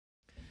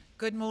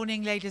Good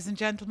morning, ladies and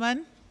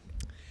gentlemen.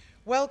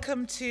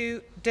 Welcome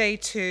to day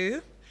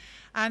 2.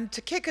 And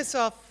to kick us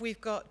off, we've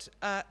got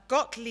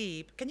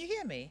Gottlieb. Can you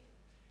hear me?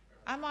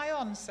 Am I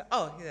on?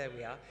 Oh, there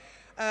we are.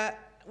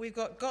 We've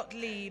got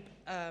Gottlieb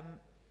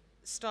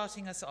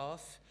starting us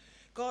off.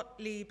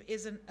 Gottlieb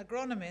is an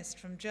agronomist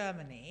from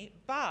Germany,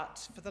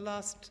 but for the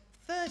last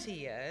 30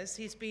 years,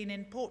 he's been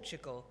in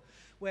Portugal,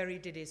 where he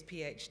did his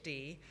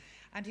PhD,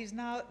 and he's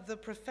now a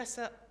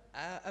professor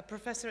at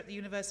the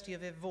University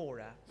of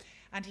Evora.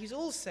 And he's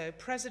also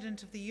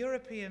president of the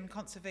European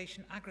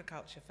Conservation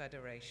Agriculture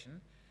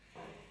Federation.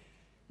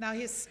 Now,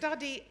 his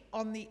study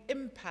on the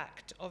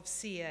impact of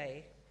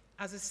CA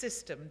as a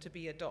system to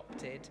be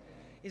adopted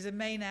is a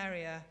main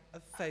area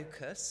of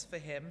focus for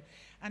him.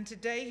 And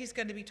today he's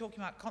going to be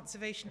talking about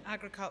conservation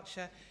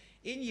agriculture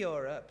in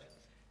Europe,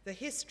 the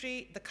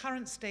history, the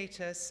current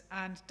status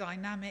and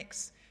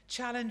dynamics,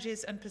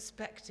 challenges and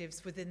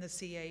perspectives within the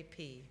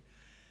CAP.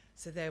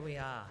 So there we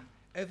are.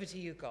 Over to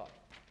you, Gott.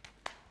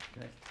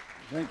 Okay.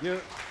 Thank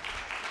you.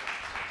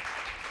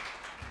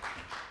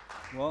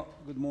 Well,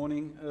 good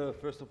morning.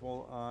 First of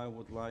all, I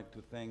would like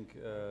to thank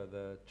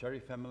the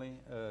Cherry family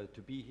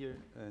to be here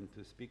and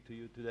to speak to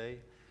you today.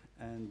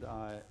 And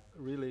I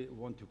really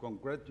want to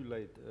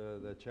congratulate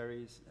the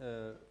Cherries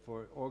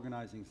for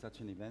organizing such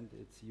an event.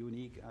 It's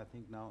unique, I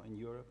think, now in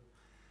Europe.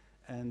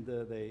 And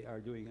they are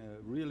doing a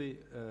really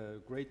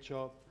great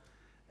job.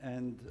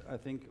 And I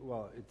think,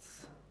 well,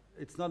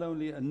 it's not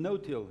only a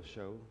no-till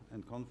show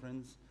and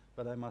conference,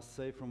 but I must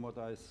say from what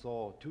I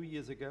saw 2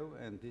 years ago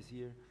and this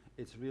year,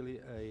 it's really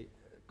a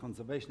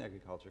conservation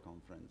agriculture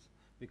conference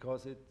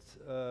because it's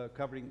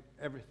covering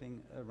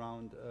everything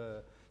around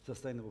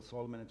sustainable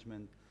soil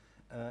management.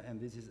 And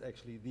this is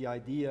actually the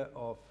idea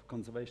of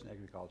conservation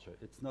agriculture.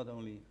 It's not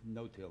only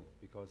no-till,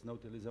 because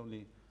no-till is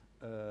only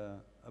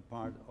a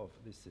part of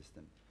this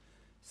system.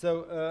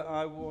 So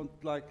I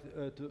would like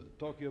to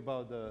talk to you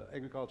about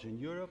agriculture in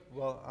Europe.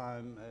 Well,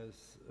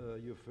 as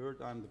you've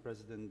heard, I'm the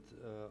president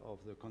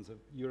of the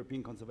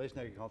European Conservation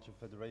Agriculture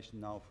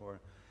Federation now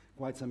for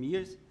quite some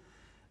years.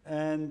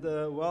 And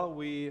well,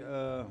 we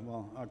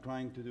are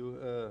trying to do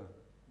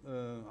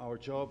our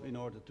job in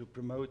order to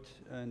promote,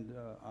 and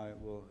I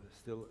will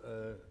still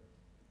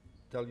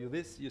tell you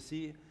this. You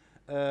see,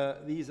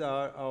 these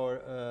are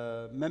our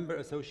member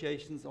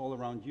associations all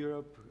around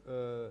Europe,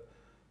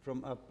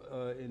 from up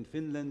in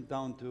Finland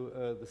down to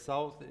the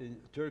south,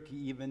 in Turkey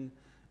even,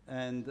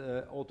 and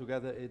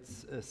altogether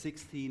it's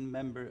 16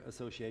 member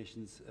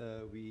associations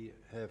we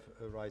have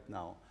right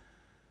now.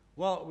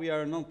 Well, we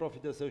are a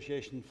non-profit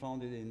association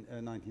founded in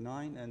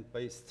 '99 and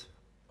based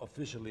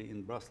officially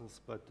in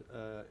Brussels, but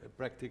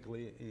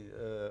practically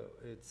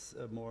it's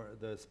more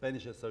the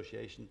Spanish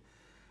association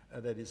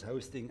that is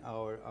hosting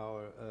our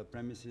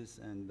premises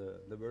and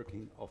the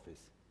working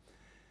office.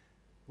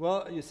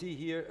 Well, you see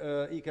here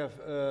ICAF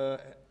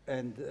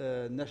and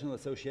National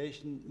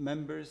Association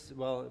members.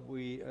 Well,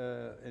 we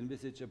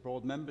envisage a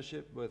broad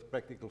membership with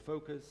practical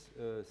focus.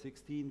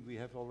 16 we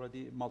have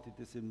already,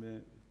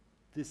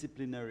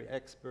 multidisciplinary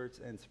experts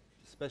and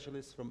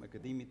specialists from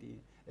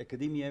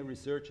academia,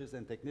 researchers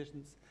and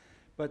technicians.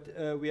 But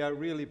we are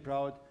really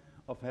proud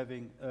of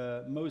having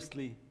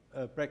mostly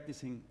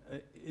practicing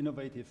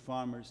innovative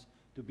farmers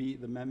to be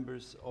the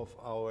members of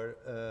our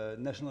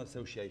national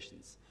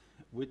associations,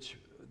 which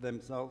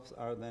themselves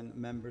are then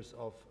members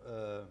of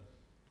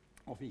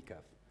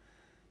ICAF.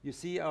 You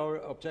see, our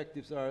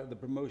objectives are the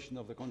promotion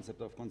of the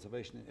concept of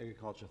conservation and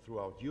agriculture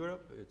throughout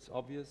Europe. It's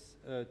obvious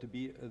to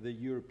be the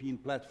European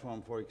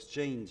platform for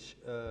exchange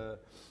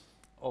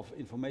of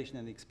information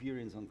and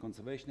experience on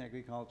conservation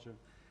agriculture.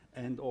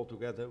 And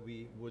altogether,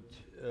 we would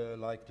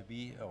like to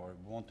be, or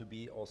want to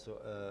be, also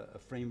a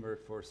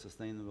framework for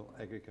sustainable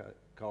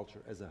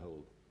agriculture as a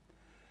whole.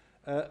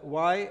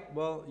 Why?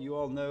 Well, you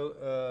all know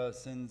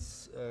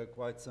since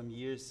quite some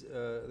years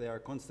there are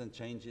constant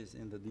changes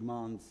in the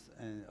demands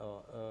and,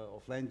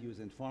 of land use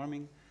and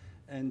farming.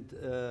 And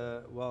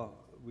well,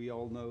 we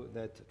all know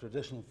that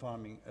traditional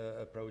farming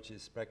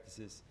approaches,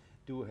 practices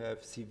do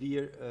have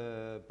severe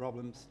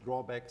problems,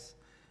 drawbacks.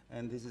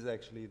 And this is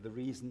actually the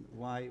reason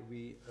why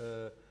we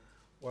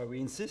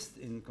insist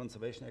in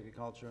conservation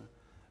agriculture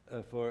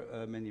for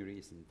many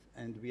reasons.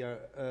 And we are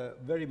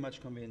very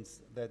much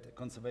convinced that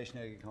conservation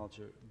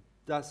agriculture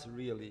does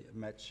really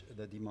match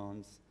the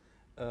demands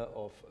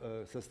of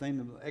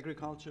sustainable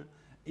agriculture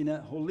in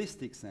a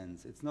holistic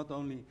sense. It's not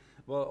only,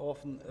 well,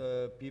 often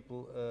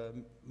people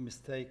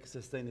mistake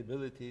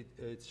sustainability,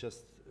 it's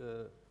just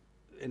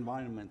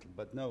environmental,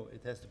 but no,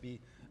 it has to be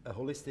a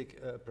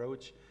holistic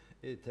approach.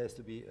 It has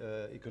to be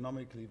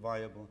economically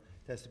viable,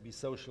 it has to be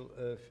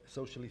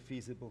socially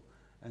feasible,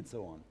 and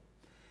so on.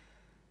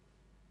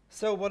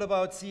 So what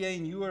about CA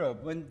in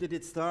Europe? When did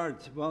it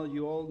start? Well,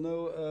 you all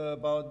know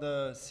about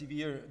the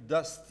severe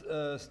dust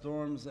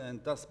storms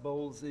and dust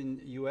bowls in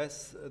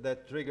US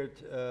that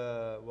triggered,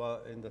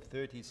 well, in the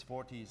 30s,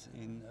 40s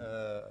in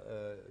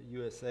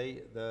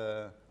USA,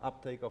 the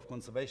uptake of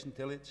conservation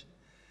tillage.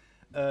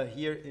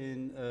 Here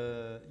in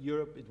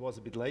Europe, it was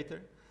a bit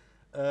later.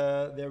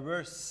 There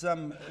were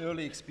some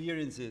early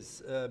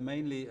experiences,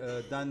 mainly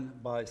done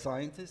by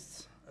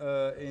scientists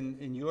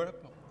in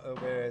Europe,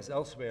 whereas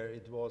elsewhere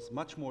it was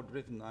much more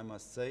driven, I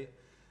must say.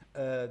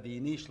 The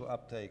initial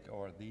uptake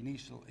or the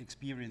initial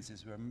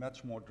experiences were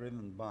much more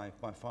driven by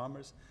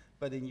farmers,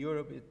 but in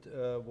Europe it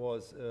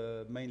was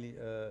mainly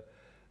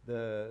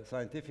the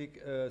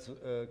scientific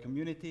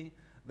community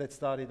that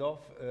started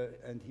off,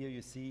 and here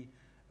you see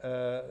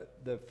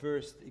the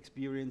first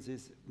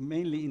experiences,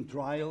 mainly in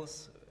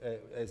trials.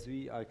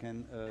 I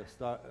can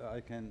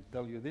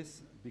tell you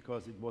this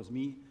because it was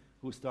me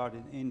who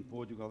started in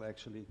Portugal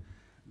actually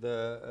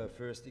the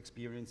first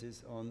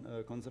experiences on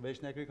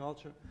conservation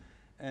agriculture.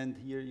 And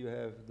here you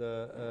have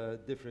the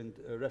different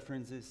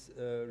references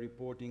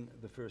reporting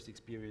the first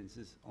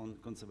experiences on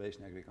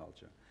conservation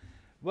agriculture.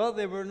 Well,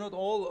 they were not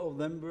all of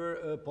them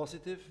were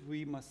positive,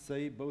 we must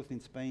say. Both in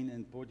Spain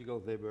and Portugal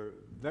they were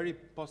very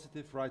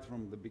positive right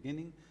from the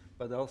beginning,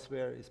 but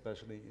elsewhere,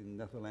 especially in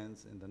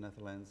the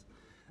Netherlands,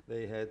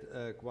 they had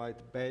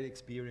quite bad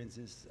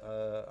experiences.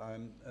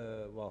 I'm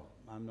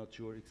not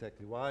sure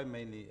exactly why,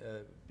 mainly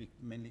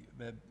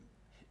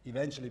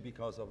eventually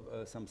because of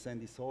some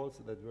sandy soils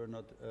that were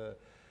not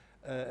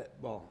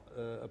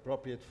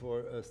appropriate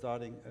for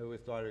starting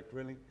with direct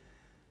drilling.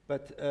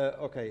 But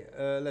okay,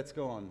 let's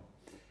go on.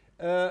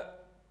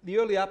 The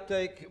early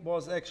uptake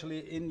was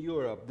actually in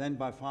Europe, then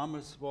by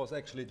farmers, was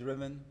actually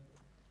driven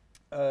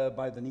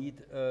by the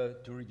need to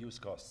reduce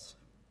costs,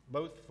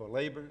 both for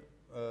labor,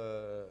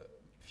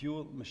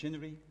 fuel,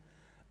 machinery,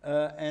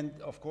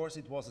 and of course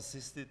it was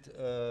assisted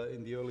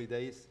in the early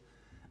days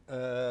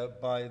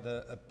by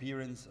the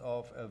appearance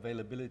of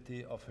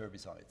availability of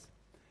herbicides.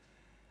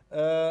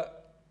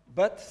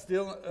 But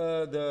still,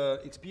 the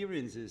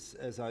experiences,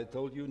 as I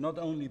told you, not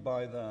only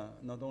by the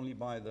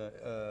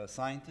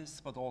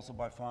scientists but also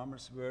by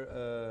farmers,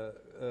 were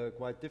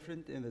quite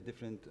different in the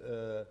different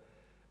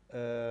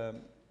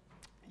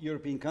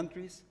European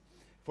countries.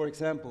 For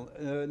example,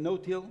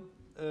 no-till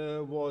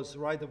was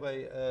right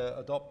away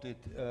adopted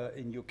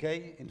in UK,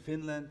 in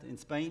Finland, in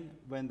Spain,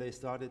 when they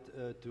started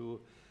to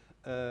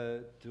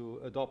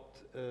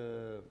adopt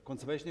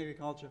conservation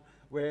agriculture,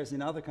 whereas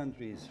in other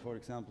countries, for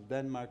example,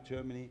 Denmark,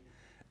 Germany,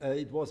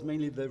 it was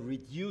mainly the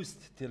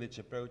reduced tillage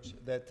approach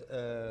that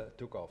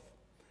took off.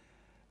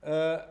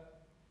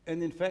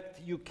 And in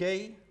fact,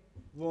 UK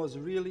was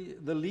really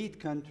the lead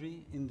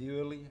country in the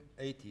early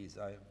 80s.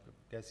 I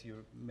guess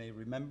you may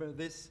remember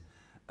this.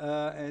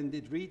 And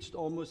it reached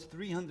almost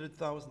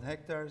 300,000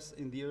 hectares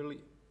in the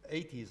early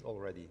 80s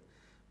already.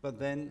 But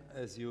then,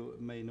 as you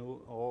may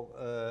know all,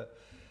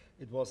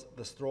 it was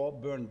the straw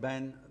burn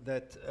ban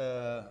that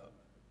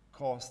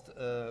caused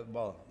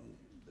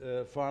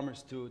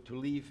farmers to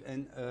leave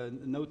and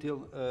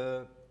no-till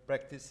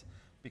practice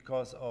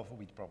because of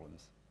weed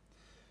problems.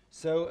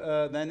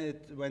 So then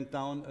it went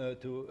down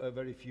to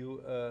very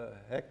few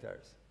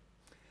hectares.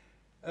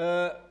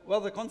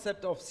 Well, the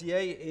concept of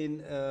CA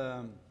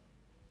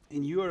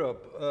in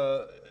Europe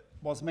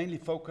was mainly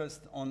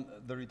focused on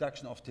the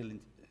reduction of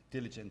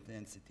tillage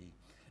intensity.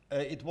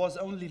 It was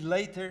only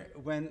later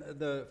when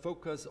the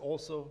focus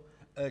also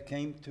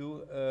came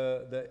to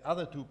the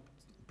other two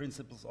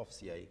principles of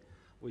CA,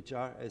 which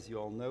are, as you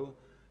all know,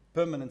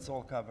 permanent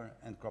soil cover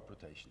and crop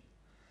rotation.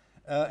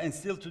 And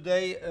still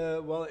today,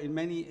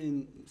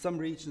 in some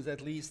regions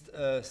at least,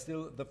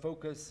 still the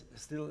focus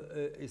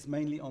is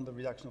mainly on the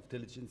reduction of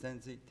tillage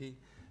intensity,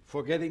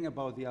 forgetting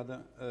about the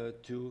other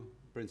two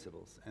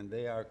principles, and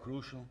they are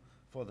crucial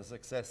for the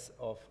success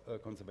of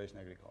conservation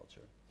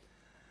agriculture.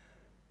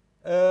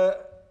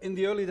 In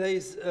the early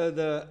days,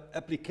 the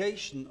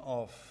application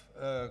of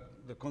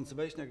the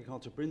conservation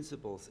agriculture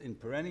principles in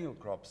perennial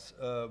crops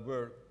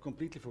were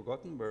completely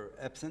forgotten, were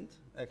absent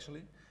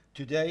actually.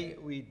 Today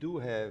we do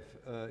have,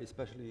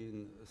 especially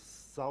in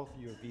South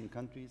European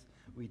countries,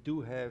 we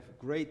do have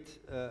great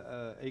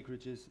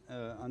acreages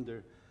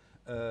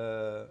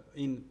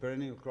in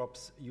perennial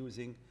crops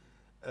using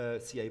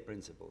CA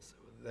principles.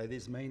 That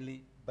is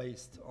mainly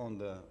based on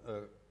the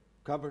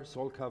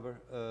soil cover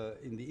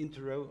in the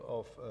interrow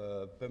of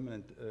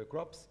permanent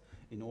crops,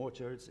 in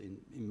orchards,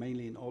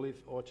 mainly in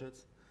olive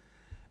orchards,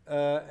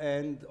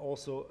 and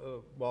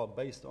also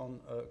based on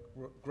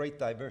great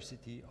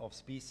diversity of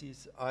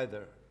species,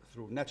 either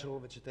through natural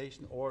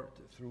vegetation or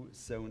through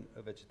sown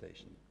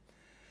vegetation.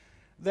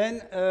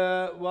 Then,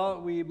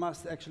 we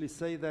must actually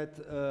say that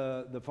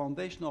the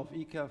foundation of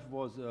ECAF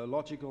was a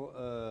logical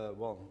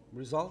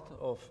result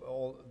of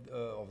all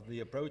of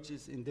the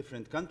approaches in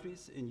different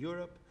countries in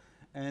Europe.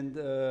 And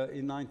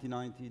in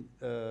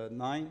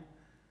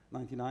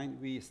 1999,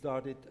 we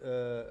started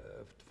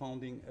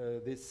founding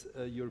this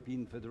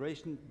European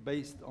Federation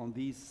based on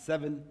these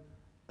 7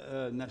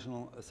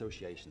 national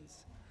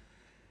associations.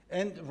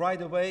 And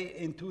right away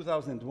in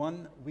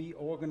 2001, we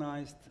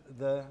organized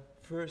the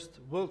first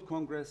World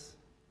Congress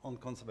on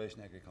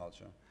conservation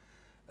agriculture.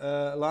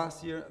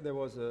 Last year there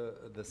was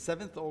the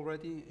 7th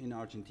already in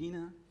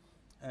Argentina,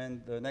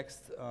 and the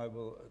next I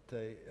will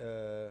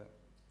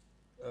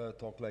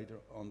talk later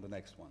on the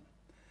next one.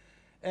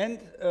 And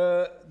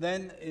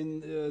then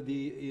in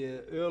the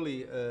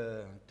early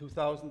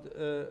 2000,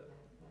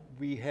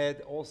 we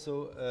had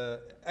also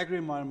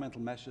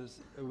agri-environmental measures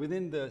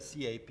within the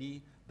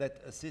CAP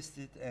that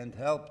assisted and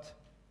helped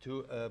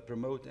to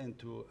promote and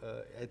to,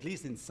 at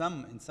least in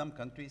some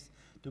countries,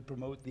 to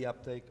promote the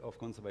uptake of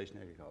conservation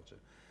agriculture.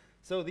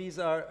 So these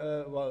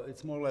are, well,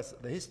 it's more or less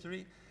the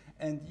history.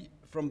 And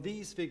from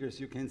these figures,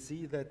 you can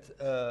see that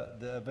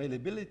the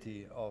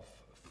availability of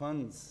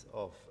funds,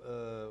 of,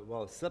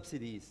 well,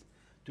 subsidies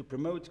to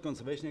promote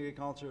conservation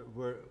agriculture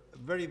were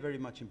very, very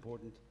much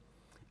important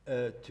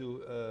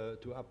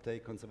to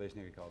uptake conservation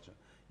agriculture.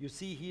 You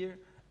see here,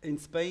 in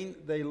Spain,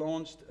 they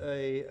launched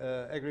a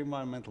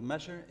agri-environmental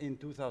measure in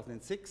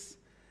 2006.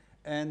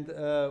 And,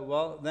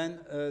 well, then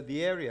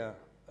the area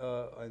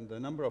and the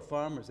number of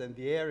farmers and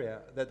the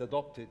area that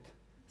adopted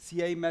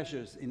CA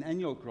measures in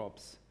annual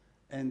crops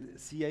and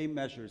CA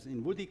measures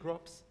in woody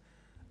crops,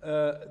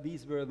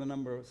 these were the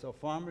numbers of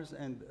farmers,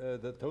 and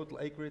the total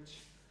acreage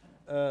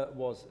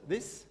was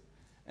this.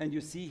 And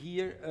you see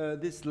here,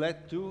 this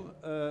led to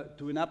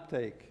an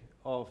uptake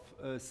of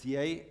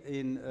CA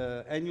in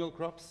annual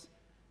crops.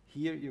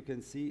 Here you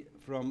can see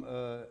from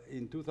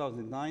in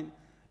 2009,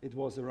 it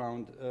was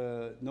around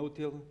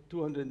no-till,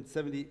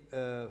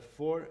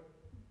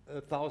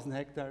 274,000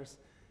 hectares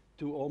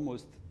to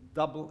almost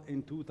double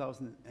in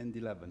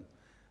 2011.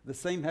 The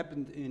same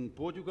happened in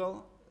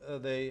Portugal.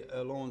 They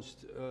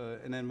launched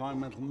an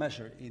environmental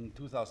measure in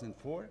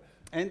 2004,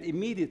 and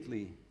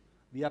immediately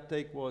the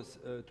uptake was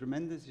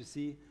tremendous. You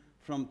see,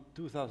 from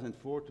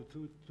 2004 to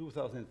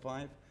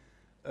 2005,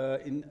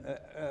 in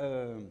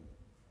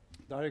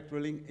direct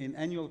drilling in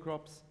annual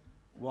crops,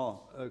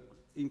 well,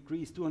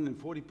 increased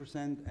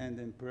 240%, and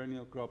in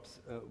perennial crops,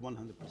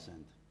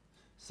 100%.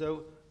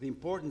 So the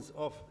importance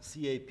of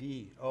CAP,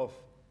 of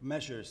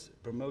measures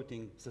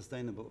promoting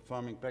sustainable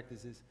farming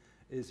practices,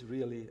 is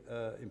really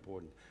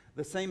important.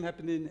 The same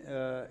happened in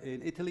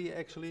Italy,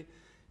 actually.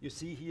 You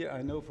see here,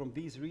 I know from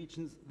these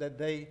regions that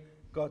they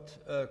got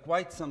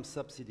quite some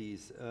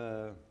subsidies,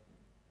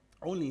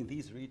 only in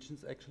these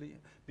regions, actually,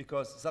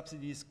 because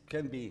subsidies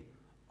can be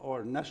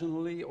or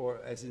nationally,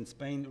 or as in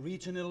Spain,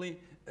 regionally.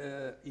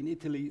 In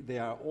Italy, they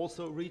are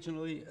also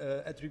regionally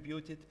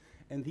attributed.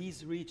 And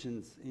these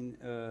regions in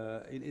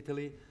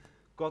Italy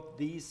got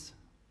these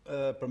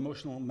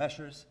promotional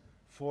measures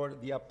for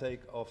the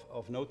uptake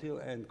of no-till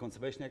and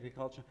conservation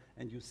agriculture.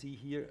 And you see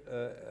here,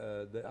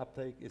 the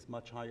uptake is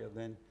much higher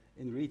than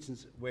in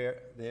regions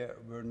where there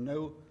were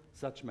no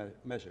such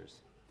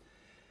measures.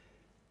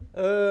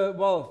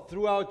 Well,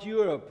 throughout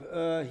Europe,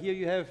 here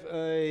you have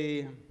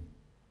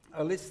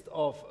a list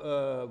of,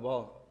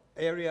 well,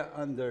 area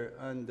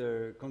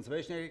under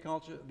conservation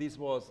agriculture. This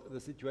was the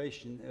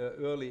situation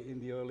in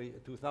the early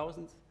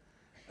 2000s.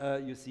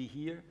 You see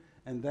here,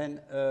 and then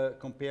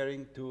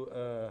comparing to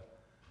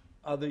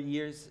other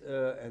years,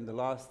 and the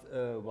last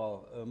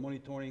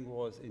monitoring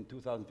was in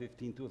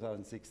 2015,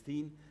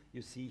 2016.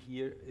 You see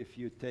here, if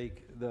you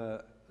take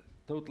the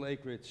total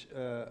acreage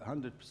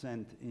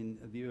 100% in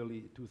the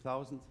early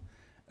 2000s,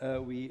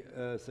 we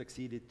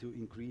succeeded to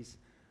increase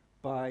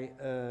by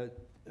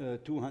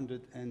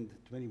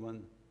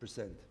 221%,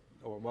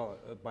 or well,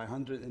 by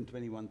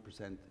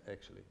 121%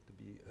 actually, to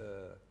be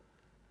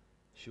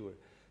sure.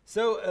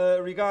 So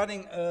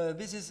regarding,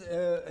 this is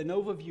an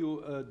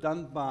overview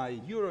done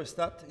by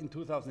Eurostat in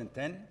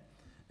 2010,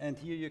 and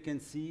here you can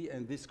see,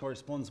 and this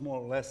corresponds more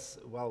or less,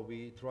 well,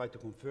 we try to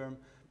confirm,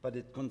 but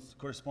it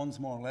corresponds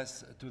more or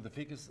less to the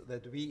figures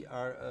that we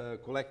are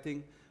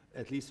collecting,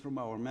 at least from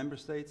our member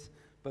states,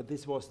 but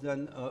this was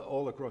done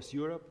all across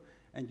Europe,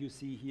 and you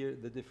see here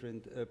the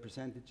different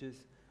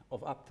percentages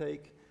of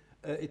uptake.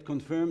 It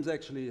confirms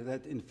actually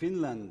that in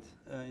Finland,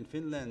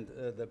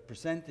 the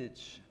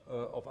percentage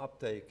of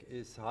uptake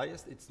is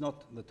highest. It's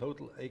not the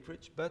total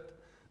acreage, but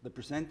the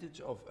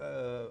percentage of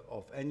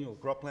annual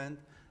cropland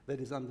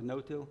that is under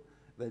no-till,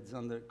 that is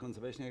under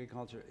conservation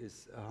agriculture,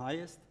 is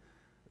highest.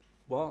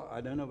 Well, I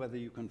don't know whether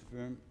you can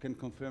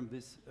confirm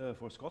this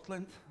for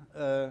Scotland,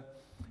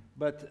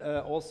 but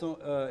also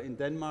in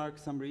Denmark,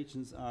 some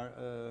regions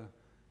are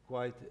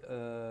quite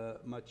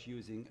much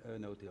using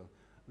no-till.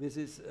 This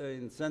is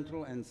in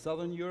Central and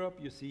Southern Europe.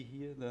 You see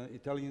here the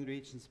Italian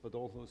regions, but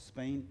also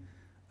Spain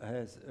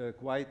has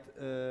quite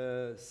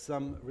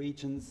some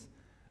regions,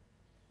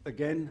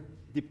 again,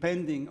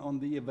 depending on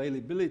the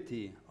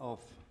availability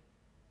of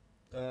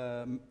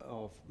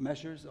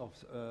measures, of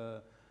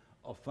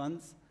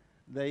funds,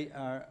 they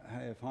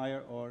have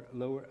higher or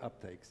lower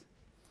uptakes.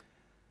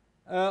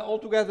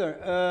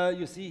 Altogether,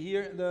 you see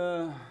here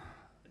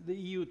the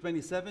EU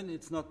 27,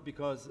 it's not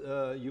because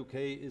UK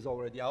is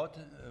already out.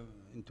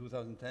 In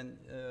 2010,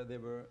 they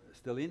were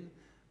still in,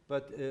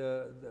 but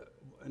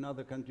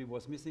another country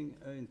was missing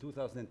in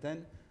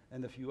 2010,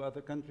 and a few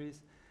other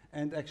countries.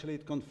 And actually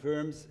it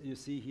confirms, you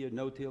see here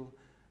no-till,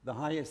 the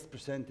highest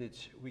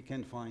percentage we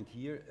can find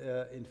here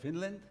in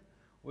Finland,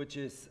 which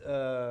is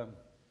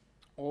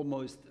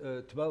almost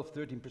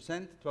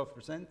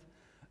 12%,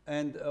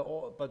 and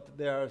but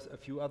there are a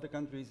few other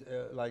countries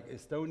like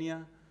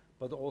Estonia,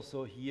 but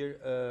also here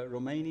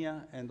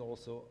Romania and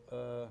also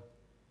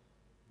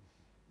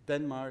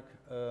Denmark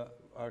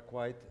are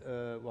quite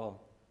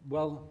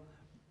well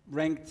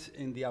ranked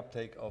in the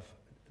uptake of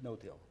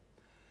no-till.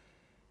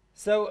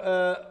 So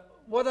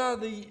what are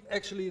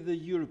actually the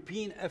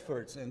European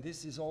efforts? And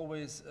this is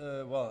always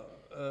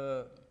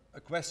a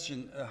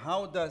question.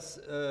 How does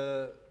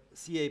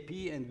CAP,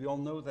 and we all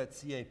know that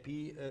CAP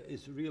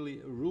is really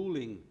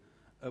ruling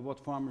what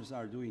farmers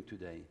are doing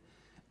today.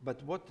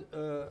 But what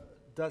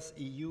does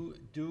EU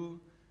do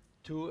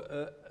to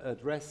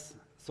address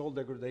soil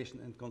degradation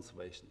and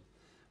conservation?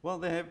 Well,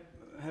 there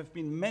have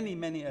been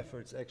many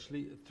efforts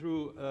actually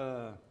through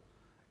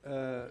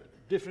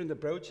different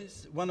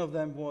approaches. One of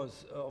them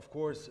was, of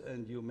course,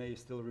 and you may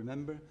still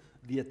remember,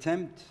 the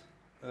attempt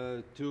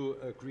to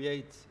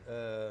create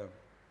a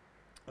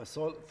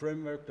soil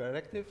framework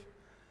directive.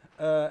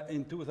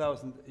 In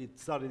 2000, it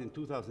started in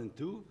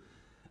 2002,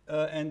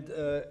 and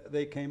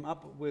they came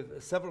up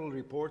with several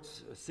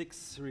reports,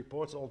 6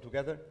 reports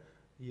altogether.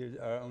 Here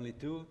are only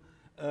 2,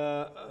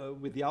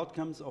 with the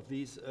outcomes of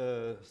these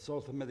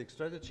soil thematic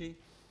strategy.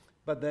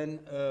 But then,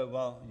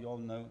 well, you all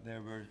know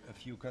there were a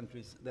few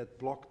countries that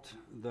blocked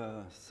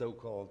the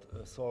so-called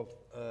soil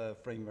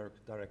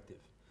framework directive.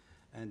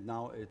 And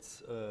now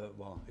it's,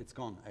 well, it's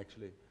gone,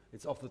 actually.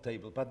 It's off the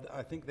table. But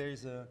I think there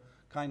is a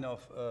kind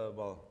of,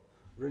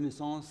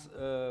 renaissance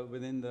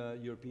within the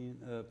European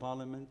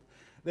Parliament.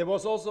 There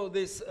was also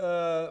this,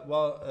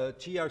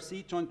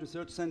 GRC, Joint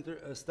Research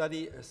Center,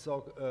 study,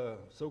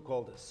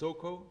 so-called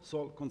SOCO,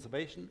 soil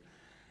conservation.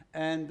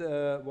 And,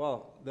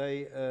 well,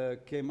 they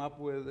came up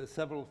with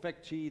several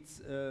fact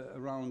sheets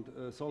around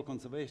soil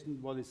conservation,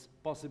 what is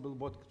possible,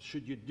 what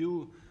should you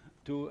do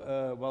to,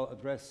 well,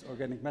 address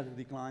organic matter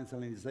decline,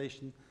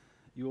 salinization.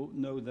 You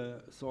know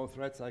the soil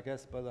threats, I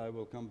guess, but I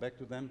will come back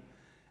to them.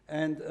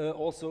 And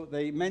also,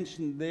 they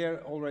mentioned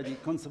there already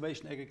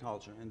conservation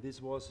agriculture, and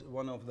this was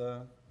one of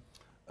the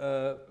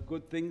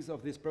good things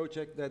of this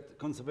project, that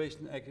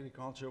conservation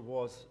agriculture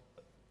was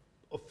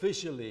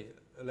officially,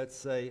 let's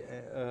say,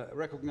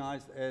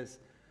 recognized as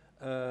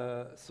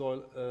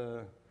soil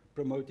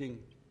promoting,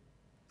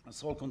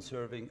 soil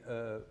conserving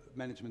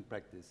management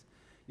practice.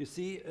 You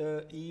see,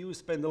 EU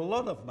spend a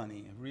lot of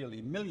money,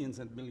 really, millions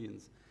and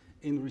millions,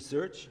 in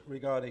research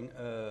regarding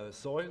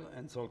soil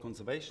and soil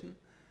conservation.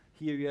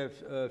 Here you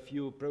have a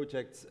few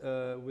projects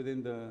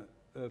within the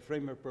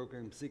framework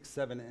program 6,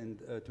 7, and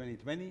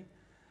 2020.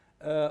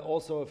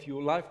 Also a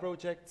few live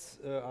projects.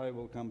 I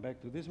will come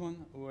back to this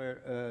one,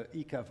 where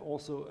ECAF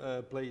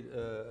also played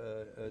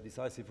a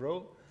decisive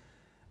role.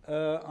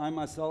 I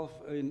myself,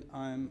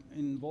 I'm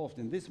involved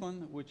in this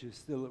one, which is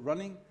still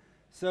running.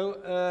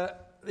 So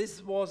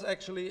this was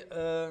actually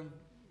are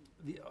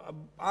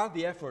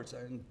the efforts,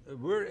 and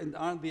were and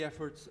are the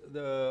efforts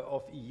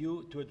of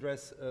EU to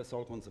address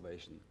soil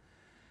conservation.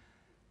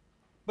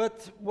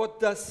 But what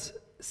does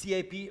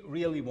CAP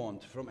really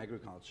want from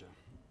agriculture?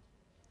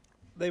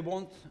 They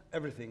want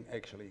everything,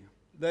 actually.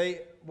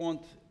 They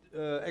want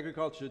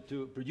agriculture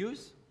to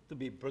produce, to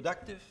be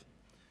productive,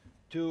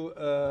 to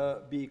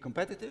be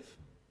competitive,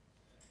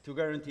 to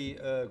guarantee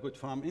good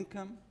farm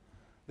income.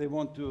 They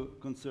want to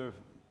conserve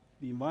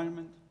the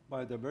environment,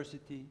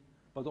 biodiversity,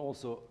 but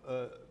also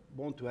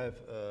want to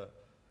have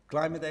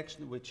climate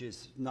action, which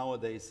is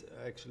nowadays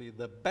actually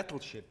the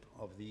battleship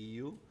of the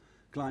EU,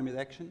 climate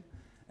action,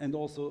 and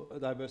also a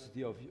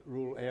diversity of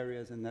rural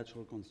areas and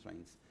natural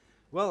constraints.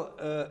 Well,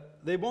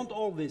 they want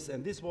all this,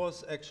 and this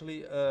was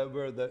actually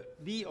were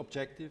the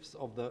objectives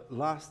of the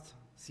last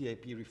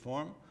CAP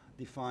reform,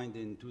 defined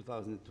in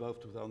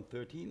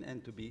 2012-2013,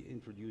 and to be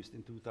introduced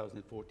in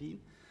 2014.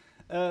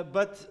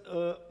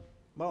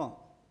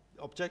 Well,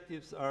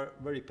 objectives are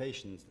very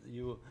patient.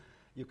 You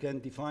can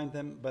define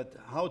them, but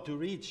how to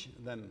reach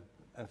them,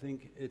 I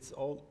think it's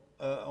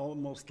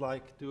almost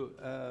like to,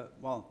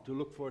 well, to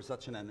look for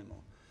such an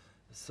animal.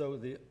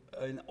 So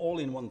an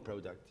all-in-one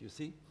product, you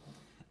see.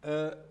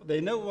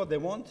 They know what they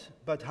want,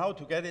 but how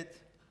to get it,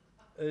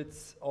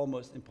 it's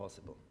almost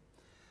impossible.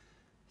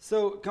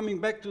 So coming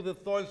back to the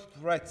soil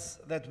threats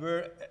that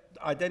were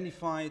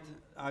identified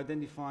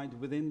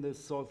within the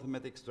soil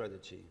thematic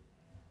strategy.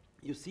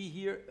 You see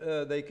here,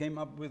 they came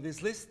up with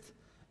this list,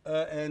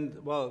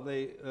 and well,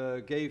 they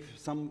gave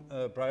some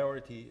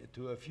priority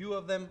to a few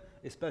of them,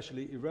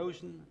 especially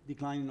erosion,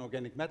 decline in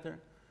organic matter,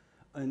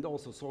 and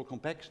also soil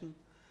compaction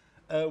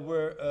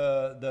were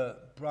the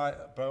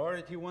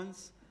priority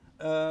ones.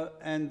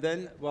 And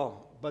then,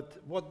 well, but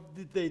what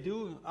did they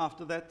do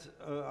after that?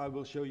 I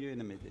will show you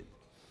in a minute.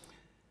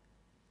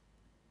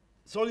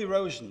 Soil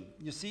erosion.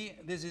 You see,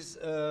 this is,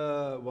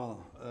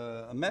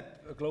 a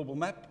map, a global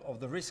map of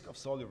the risk of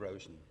soil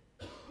erosion.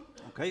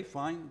 Okay,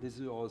 fine. This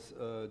was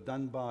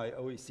done by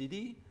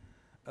OECD,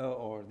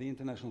 or the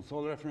International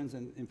Soil Reference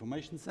and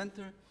Information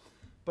Center.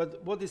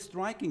 But what is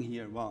striking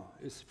here, well,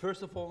 is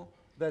first of all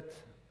that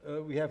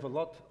we have a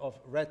lot of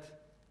red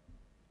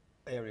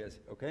areas,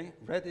 okay?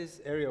 Red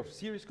is area of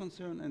serious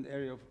concern and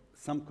area of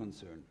some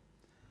concern.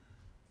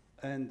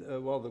 And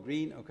well, the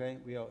green, okay,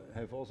 we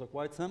have also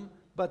quite some.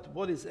 But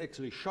what is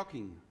actually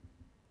shocking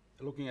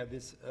looking at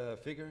this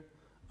figure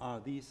are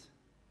these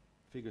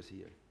figures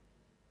here.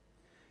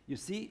 You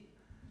see,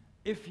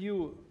 if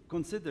you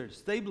consider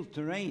stable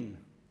terrain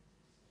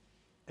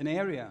an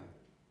area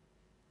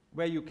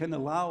where you can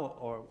allow,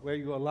 or where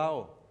you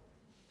allow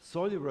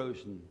soil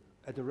erosion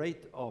at a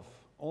rate of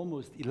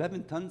almost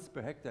 11 tons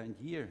per hectare and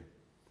year,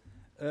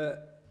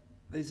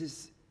 this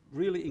is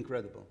really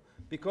incredible.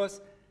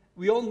 Because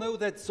we all know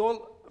that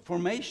soil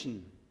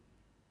formation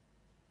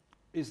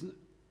is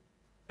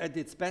at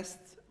its best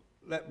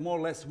more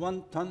or less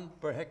 1 ton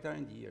per hectare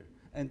and year.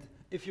 And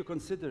if you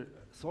consider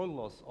soil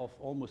loss of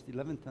almost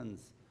 11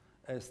 tons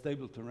as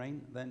stable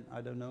terrain, then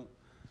I don't know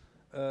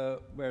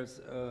where's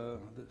the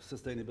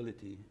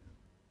sustainability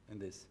in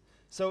this.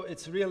 So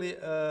it's really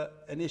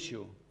an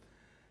issue.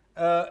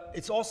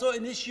 It's also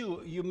an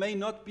issue, you may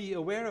not be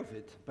aware of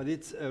it, but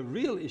it's a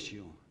real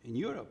issue in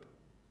Europe.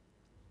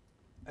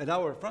 At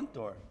our front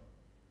door.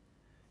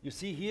 You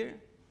see here,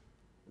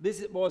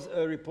 this was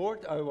a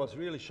report. I was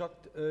really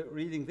shocked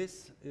reading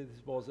this. It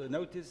was a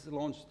notice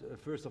launched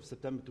 1st of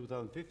September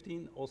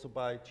 2015, also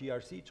by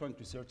GRC, Joint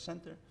Research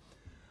Center.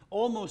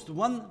 Almost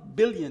 1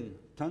 billion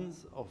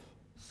tons of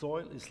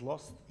soil is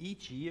lost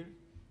each year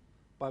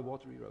by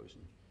water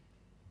erosion.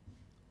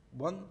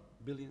 1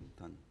 billion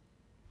ton.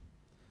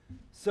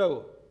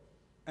 So,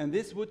 and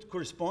this would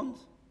correspond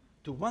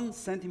to 1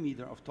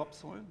 centimeter of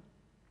topsoil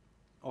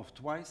of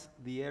twice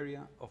the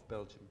area of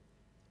Belgium,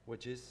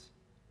 which is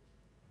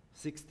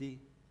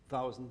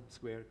 60,000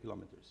 square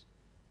kilometers.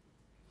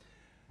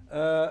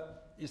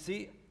 You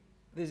see,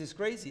 this is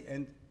crazy.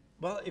 And,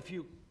 well, if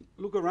you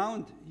look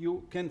around,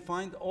 you can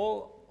find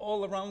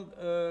all around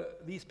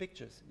these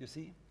pictures, you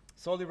see?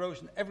 Soil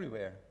erosion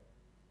everywhere.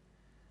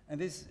 And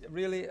this is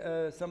really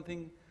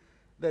something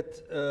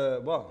that,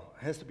 well,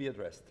 has to be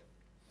addressed.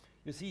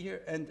 You see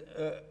here, and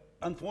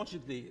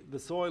unfortunately, the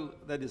soil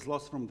that is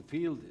lost from the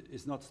field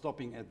is not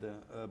stopping at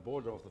the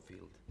border of the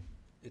field.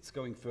 It's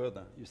going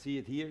further. You see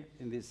it here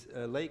in this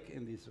lake,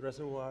 in this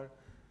reservoir,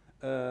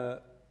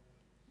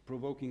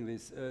 provoking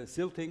this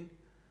silting.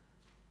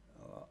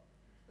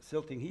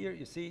 Silting here,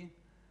 you see.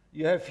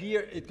 You have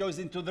here, it goes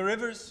into the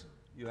rivers.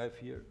 You have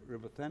here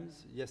River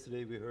Thames.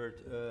 Yesterday we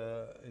heard,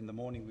 in the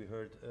morning we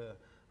heard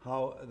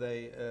how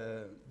they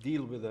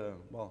deal with the,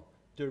 well,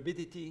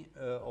 turbidity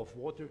of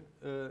water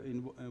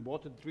in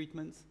water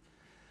treatments.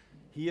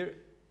 Here,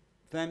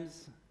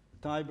 Thames,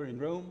 Tiber in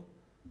Rome,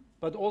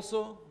 but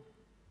also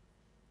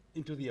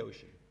into the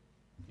ocean.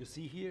 You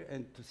see here,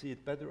 and to see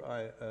it better,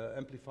 I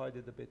amplified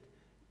it a bit.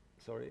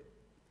 Sorry.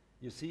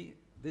 You see,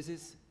 this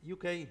is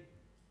UK,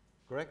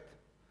 correct?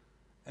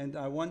 And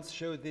I once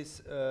showed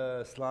this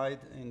slide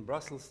in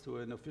Brussels to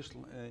an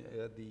official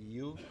at the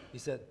EU. He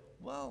said,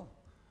 well,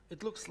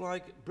 it looks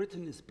like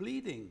Britain is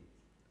bleeding.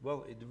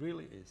 Well, it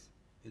really is.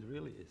 It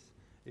really is.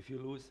 If you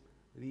lose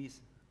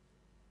these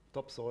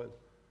topsoil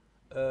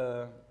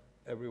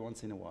every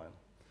once in a while.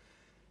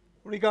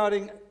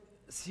 Regarding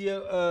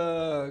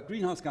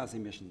greenhouse gas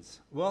emissions.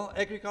 Well,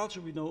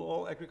 agriculture, we know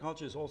all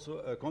agriculture is also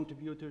a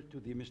contributor to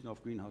the emission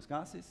of greenhouse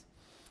gases.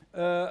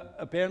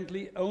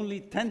 Apparently,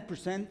 only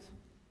 10%,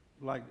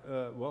 like,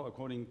 well,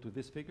 according to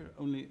this figure,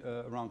 only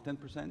around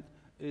 10%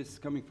 is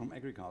coming from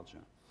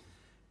agriculture.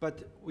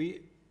 But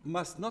we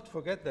must not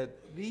forget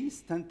that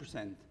these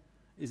 10%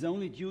 is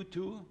only due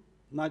to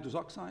nitrous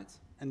oxides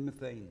and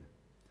methane.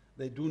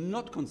 They do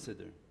not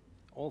consider,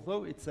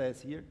 although it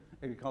says here,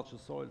 agricultural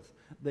soils,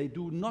 they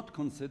do not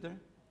consider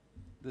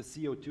the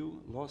CO2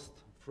 lost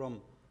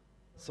from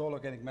soil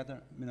organic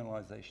matter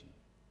mineralization.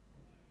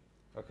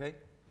 Okay?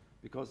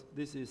 Because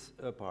this is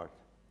a part.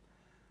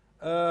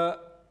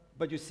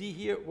 But you see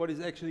here what is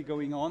actually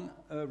going on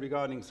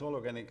regarding soil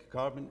organic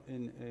carbon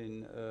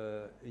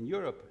in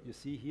Europe. You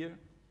see here,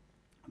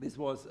 this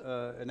was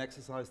an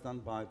exercise done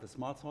by the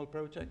Smart Soil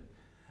project.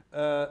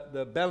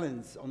 The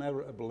balance on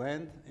arable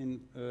land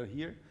in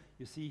here,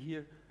 you see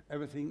here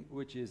everything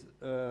which is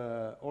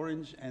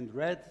orange and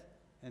red,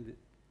 and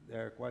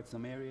there are quite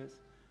some areas,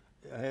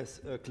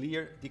 has a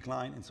clear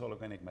decline in soil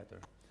organic matter.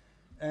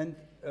 And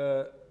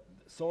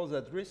soils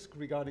at risk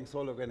regarding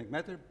soil organic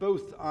matter,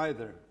 both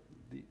either,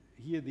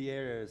 here the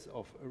areas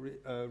of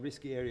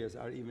risky areas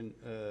are even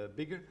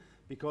bigger,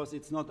 because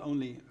it's not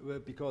only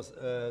because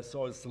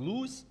soils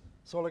lose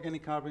soil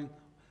organic carbon,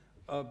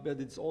 but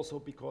it's also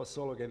because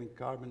soil organic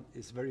carbon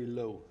is very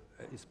low,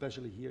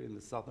 especially here in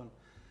the southern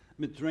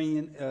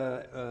Mediterranean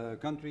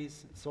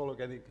countries. Soil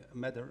organic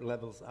matter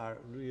levels are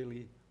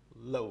really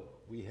low.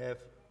 We have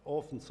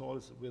often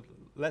soils with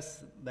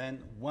less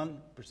than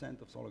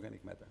 1% of soil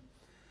organic matter.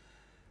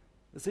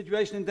 The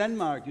situation in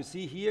Denmark, you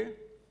see here,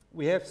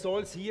 we have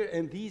soils here,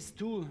 and these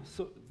two,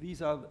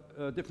 these are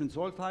different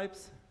soil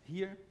types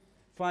here,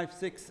 5,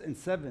 6, and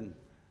 7.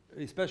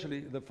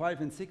 Especially the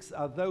 5 and 6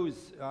 are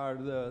those are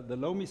the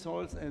loamy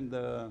soils and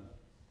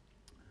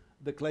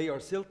the clay or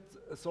silt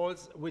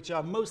soils, which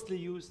are mostly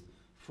used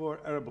for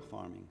arable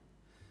farming.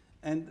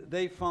 And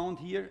they found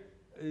here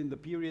in the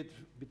period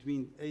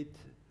between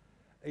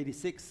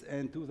 1986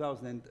 and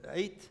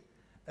 2008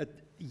 a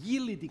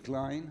yearly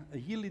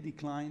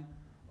decline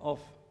of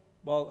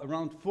well,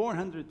 around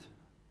 400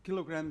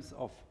 kilograms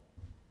of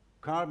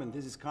carbon.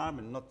 This is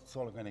carbon, not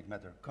soil organic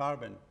matter,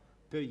 carbon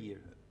per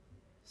year.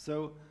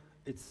 So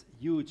it's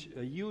huge,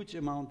 a huge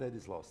amount that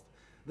is lost.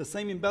 The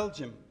same in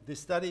Belgium. This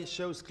study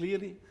shows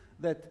clearly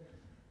that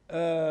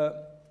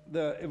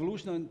the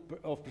evolution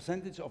of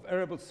percentage of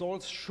arable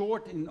soils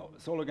short in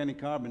soil organic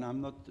carbon.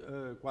 I'm not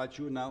quite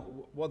sure now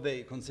what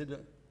they consider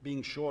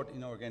being short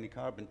in organic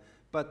carbon,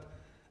 but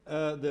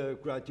the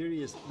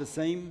criteria is the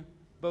same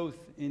both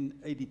in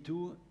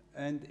 82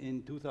 and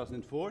in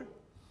 2004.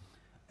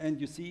 And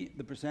you see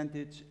the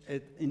percentage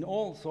in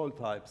all soil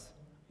types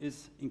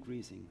is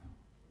increasing.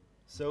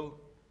 So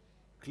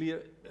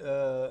clear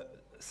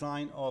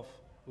sign of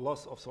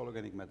loss of soil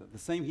organic matter. The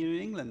same here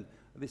in England.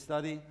 This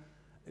study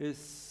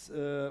is,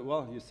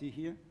 well, you see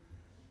here,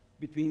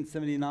 between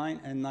 79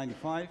 and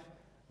 95.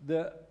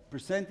 The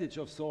percentage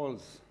of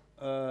soils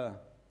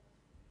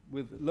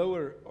with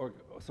lower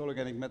soil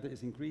organic matter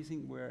is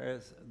increasing,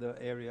 whereas the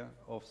area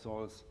of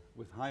soils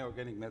with high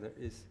organic matter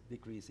is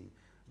decreasing.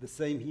 The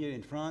same here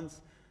in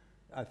France.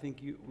 I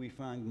think we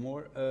find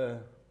more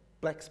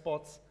black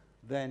spots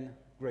than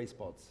gray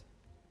spots.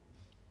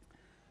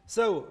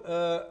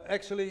 So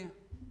actually,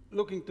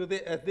 looking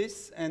at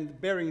this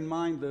and bearing in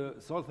mind the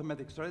soil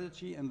thematic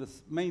strategy and the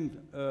main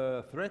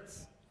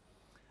threats,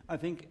 I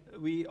think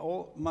we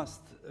all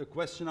must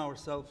question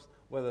ourselves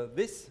whether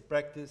this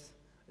practice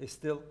is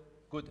still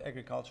good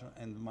agriculture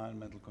and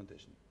environmental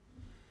condition.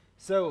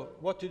 So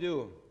what to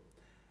do?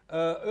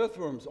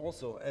 Earthworms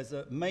also as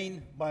a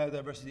main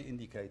biodiversity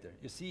indicator.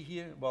 You see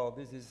here, well,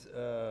 this is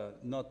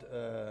not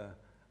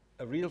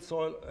a real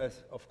soil,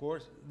 as of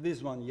course,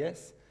 this one,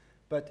 yes,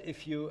 but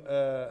if you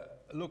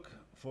look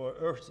for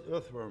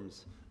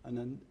earthworms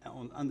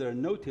under a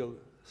no-till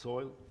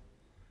soil,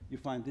 you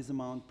find this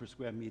amount per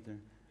square meter,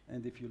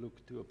 and if you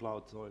look to a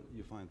plowed soil,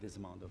 you find this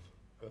amount of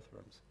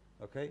earthworms,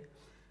 okay?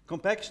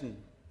 Compaction,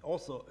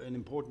 also an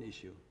important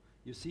issue.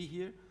 You see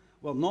here,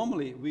 well,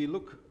 normally we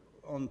look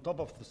on top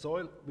of the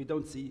soil, we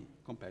don't see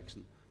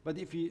compaction. But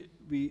if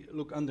we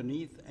look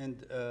underneath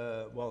and,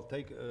 well,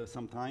 take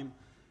some time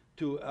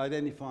to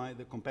identify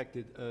the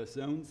compacted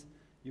zones,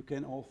 you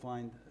can all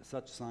find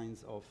such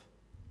signs of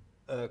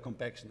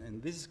compaction.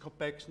 And this is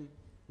compaction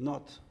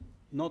not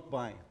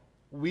by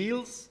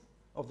wheels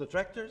of the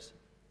tractors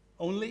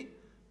only,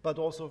 but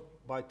also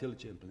by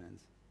tillage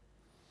implements.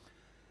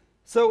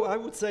 So I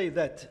would say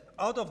that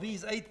out of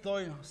these 8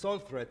 soil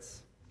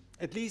threats,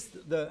 at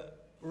least the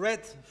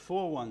red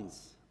 4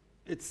 ones,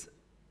 it's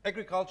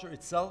agriculture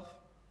itself,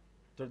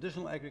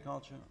 traditional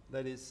agriculture,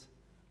 that is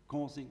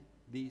causing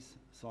these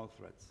soil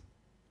threats.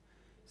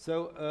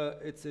 So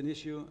it's an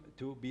issue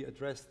to be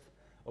addressed,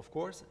 of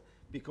course,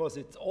 because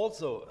it's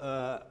also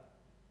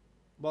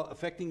well,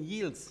 affecting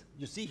yields.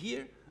 You see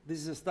here, this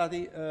is a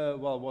study,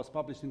 well, was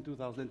published in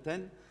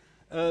 2010,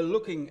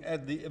 looking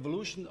at the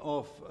evolution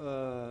of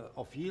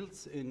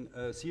yields in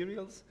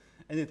cereals,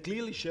 and it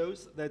clearly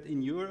shows that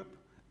in Europe,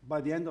 by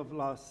the end of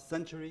last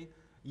century,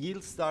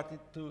 yields started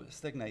to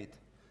stagnate.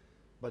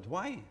 But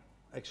why?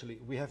 Actually,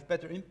 we have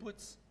better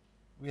inputs,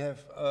 we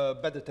have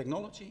better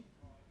technology.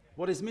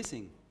 What is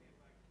missing?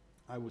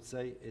 I would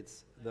say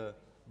it's the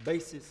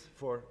basis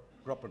for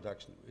crop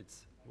production,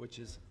 which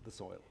is the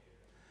soil.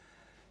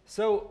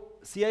 So,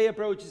 CA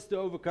approaches to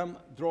overcome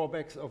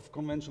drawbacks of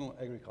conventional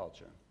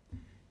agriculture.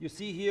 You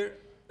see here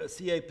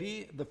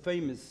CAP, the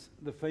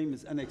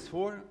famous Annex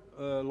 4,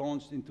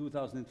 launched in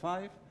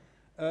 2005,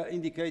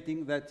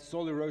 indicating that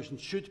soil erosion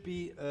should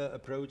be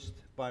approached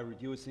by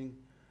reducing,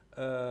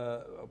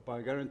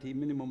 by guaranteeing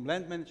minimum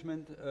land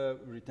management,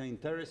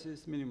 retained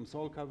terraces, minimum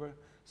soil cover,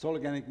 soil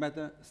organic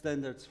matter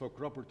standards for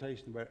crop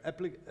rotation where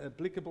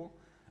applicable,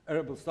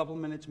 arable stubble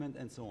management,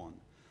 and so on.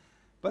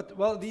 But,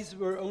 well, these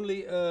were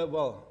only,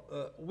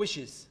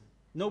 wishes.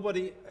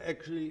 Nobody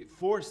actually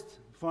forced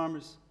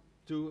farmers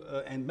to,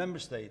 and member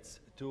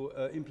states to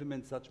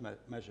implement such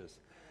measures.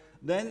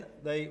 Then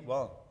they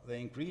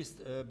increased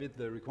a bit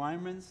the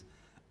requirements,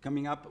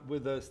 coming up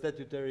with the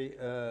statutory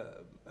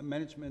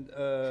management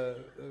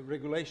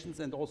regulations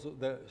and also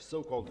the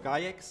so-called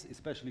GAIEX,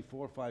 especially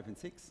 4, 5, and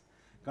 6.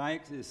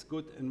 GAIEX is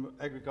good in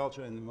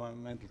agriculture and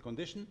environmental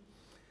condition.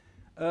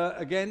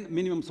 Again,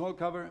 minimum soil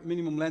cover,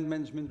 minimum land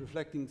management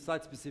reflecting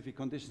site-specific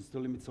conditions to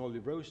limit soil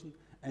erosion,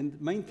 and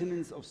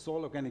maintenance of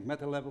soil organic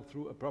matter level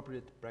through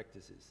appropriate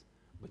practices.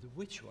 But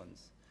which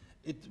ones?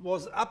 It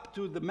was up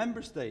to the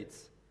member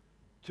states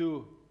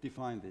to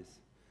define this.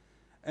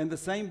 And the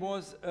same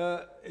was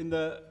in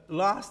the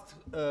last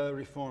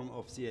reform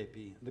of CAP,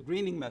 the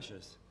greening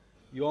measures.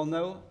 You all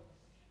know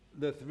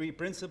the 3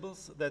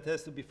 principles that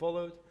has to be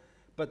followed,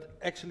 but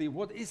actually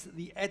what is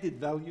the added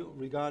value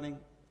regarding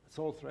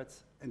soil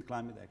threats and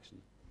climate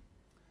action?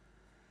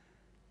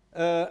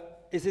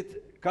 Is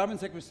it carbon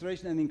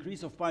sequestration and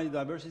increase of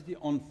biodiversity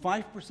on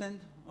 5%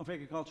 of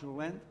agricultural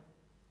land?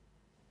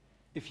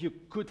 If you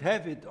could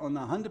have it on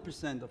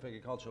 100% of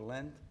agricultural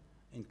land,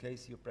 in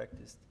case you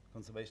practiced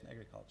conservation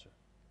agriculture.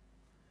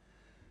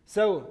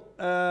 So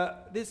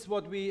this is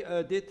what we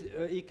did.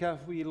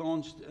 ECAF we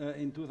launched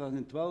in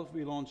 2012.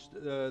 We launched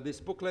this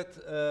booklet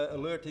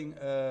alerting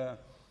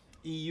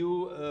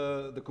EU,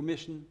 the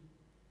Commission,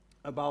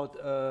 about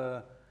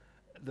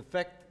the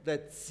fact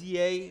that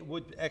CA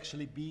would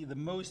actually be the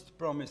most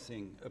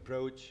promising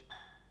approach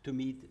to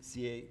meet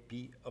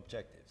CAP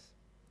objectives.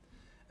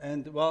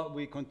 And well,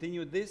 we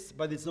continued this,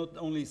 but it's not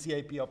only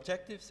CAP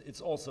objectives,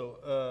 it's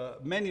also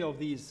many of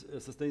these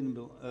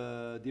sustainable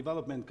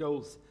development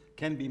goals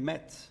can be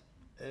met,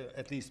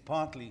 at least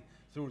partly,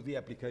 through the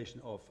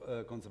application of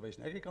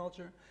conservation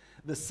agriculture.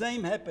 The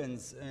same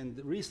happens, and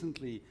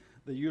recently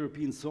the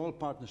European Soil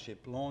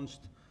Partnership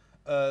launched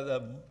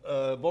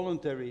the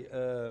voluntary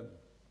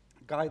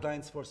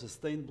guidelines for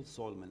sustainable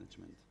soil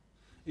management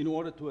in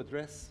order to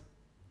address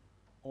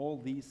all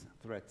these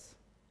threats.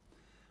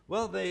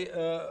 Well, they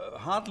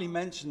hardly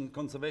mention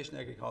conservation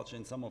agriculture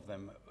in some of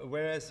them,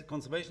 whereas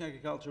conservation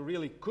agriculture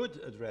really could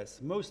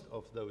address most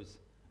of those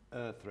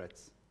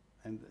threats.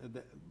 And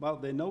well,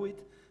 they know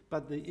it,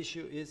 but the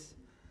issue is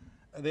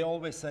they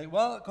always say,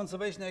 well,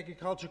 conservation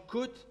agriculture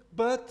could,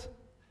 but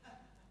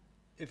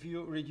if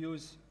you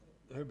reduce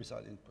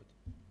herbicide input.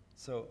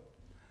 So,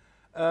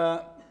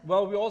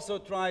 well, we also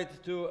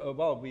tried to,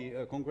 well, we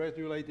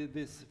congratulated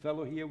this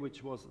fellow here,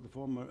 which was the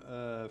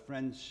former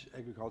French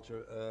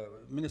agriculture,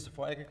 Minister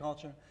for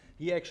Agriculture.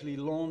 He actually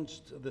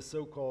launched the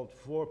so-called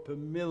 4 per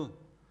mil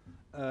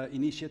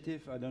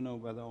initiative. I don't know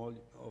whether all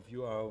of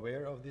you are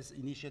aware of this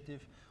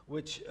initiative,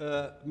 which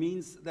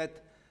means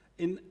that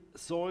in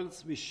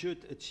soils we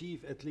should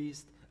achieve at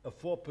least a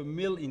 4 per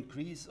mil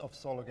increase of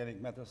soil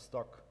organic matter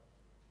stock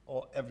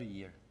every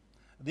year.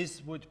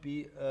 This would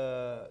be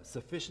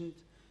sufficient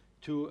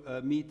to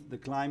meet the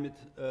climate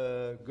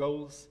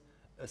goals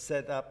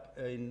set up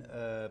in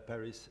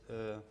Paris,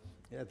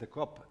 at the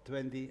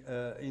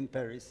COP20 in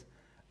Paris.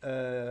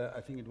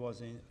 I think it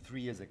was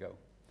 3 years ago.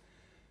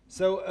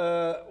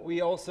 So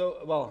we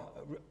also, well,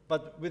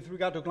 but with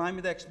regard to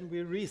climate action,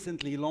 we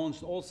recently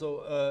launched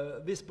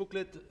also this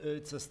booklet.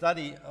 It's a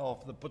study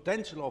of the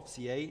potential of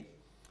CA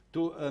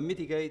to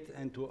mitigate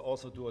and to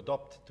also to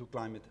adopt to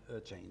climate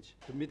change,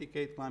 to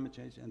mitigate climate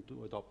change and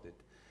to adopt it.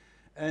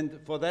 And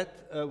for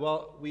that,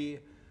 well, we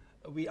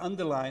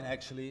underline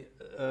actually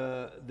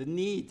the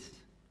need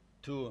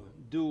to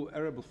do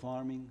arable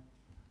farming,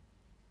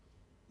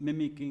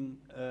 mimicking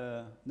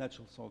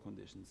natural soil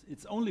conditions.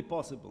 It's only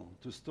possible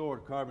to store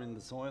carbon in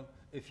the soil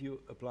if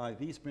you apply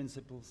these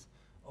principles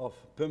of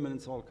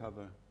permanent soil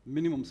cover,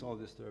 minimum soil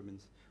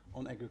disturbance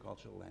on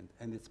agricultural land.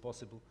 And it's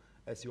possible,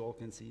 as you all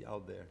can see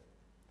out there.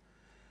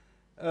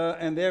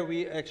 And there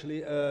we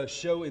actually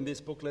show in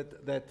this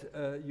booklet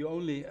that you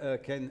only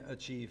can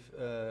achieve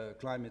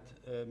climate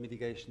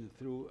mitigation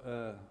through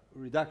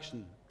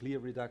reduction, clear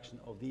reduction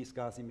of these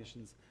gas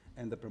emissions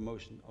and the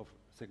promotion of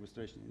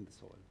sequestration in the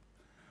soil.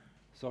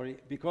 Sorry,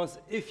 because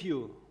if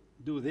you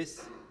do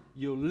this,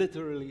 you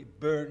literally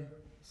burn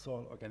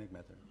soil organic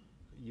matter.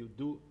 You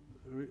do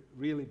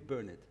really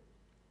burn it.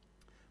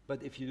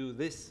 But if you do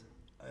this,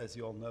 as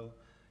you all know,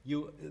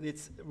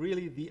 it's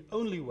really the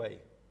only way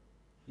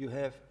you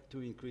have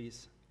to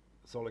increase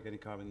soil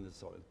organic carbon in the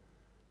soil.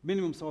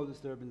 Minimum soil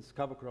disturbance,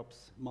 cover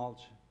crops,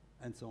 mulch,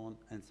 and so on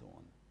and so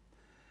on.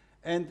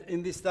 And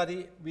in this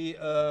study, we,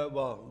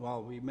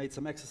 we made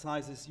some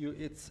exercises.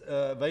 It's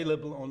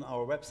available on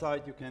our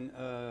website. You can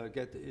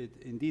get it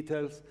in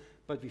details.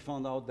 But we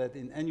found out that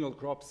in annual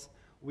crops,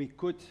 we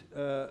could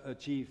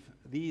achieve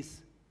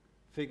these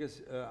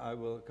figures. I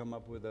will come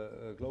up with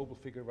a global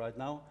figure right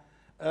now,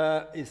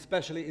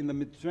 especially in the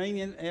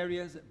Mediterranean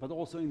areas, but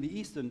also in the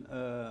eastern,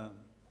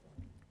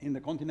 in the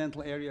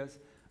continental areas.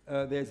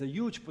 There's a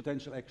huge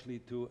potential actually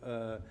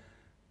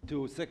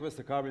to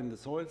sequester carbon in the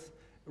soils.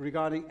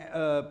 Regarding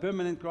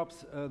permanent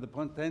crops, the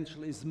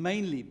potential is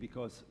mainly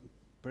because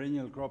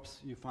perennial crops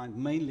you find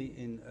mainly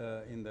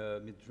in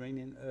the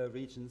Mediterranean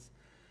regions.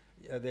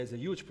 There's a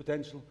huge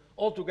potential.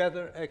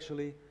 Altogether,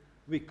 actually,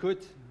 we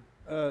could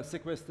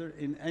sequester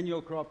in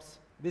annual crops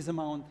this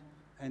amount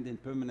and in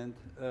permanent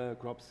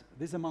crops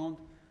this amount,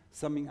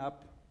 summing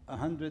up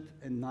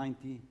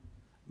 190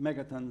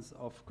 megatons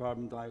of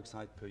carbon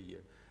dioxide per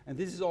year. And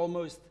this is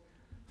almost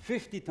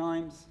 50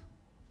 times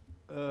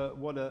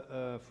what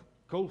a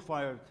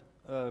coal-fired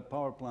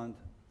power plant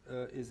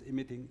is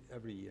emitting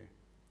every year.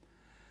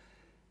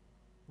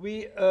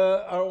 We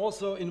are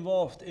also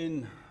involved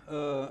in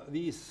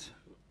these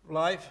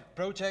LIFE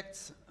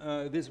projects.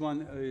 This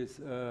one is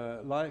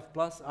LIFE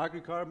Plus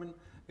Agricarbon.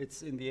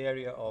 It's in the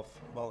area of,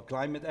 well,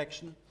 climate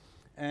action.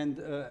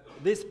 And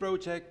this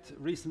project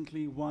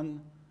recently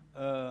won,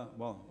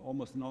 well,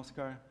 almost an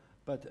Oscar,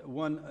 but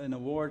won an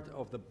award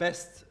of the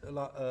best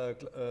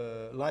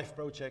LIFE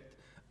project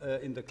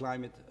in the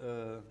climate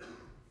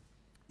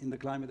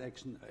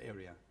action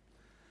area.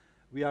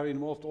 We are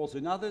involved also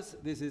in others.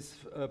 This is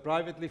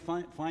privately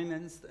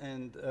financed,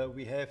 and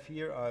we have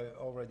here, I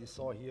already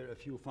saw here a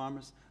few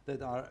farmers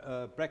that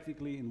are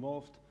practically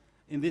involved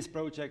in this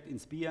project in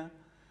SPIA,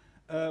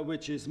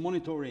 which is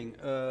monitoring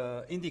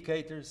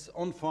indicators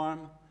on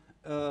farm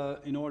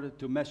in order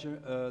to measure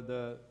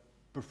the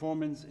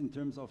performance in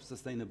terms of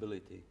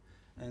sustainability.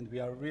 And we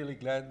are really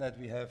glad that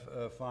we have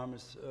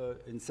farmers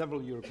in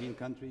several European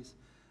countries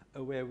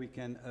where we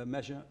can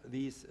measure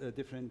these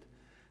different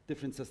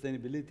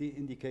sustainability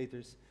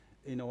indicators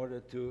in order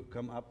to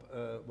come up,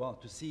 well,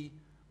 to see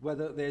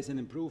whether there's an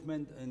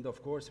improvement. And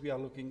of course, we are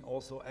looking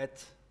also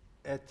at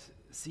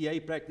CA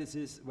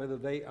practices, whether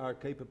they are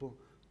capable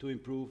to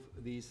improve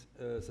these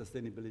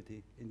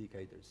sustainability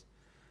indicators.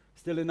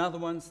 Still another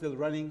one, still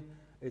running,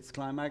 it's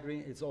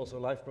ClimAgri. It's also a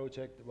live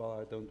project.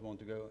 Well, I don't want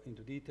to go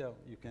into detail.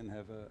 You can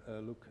have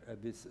a look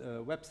at this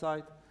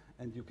website,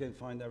 and you can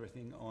find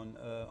everything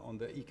on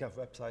the ECAF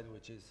website,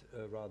 which is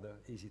rather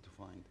easy to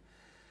find.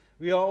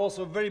 We are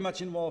also very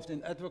much involved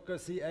in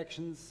advocacy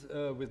actions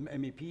with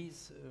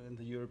MEPs in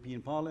the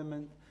European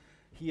Parliament.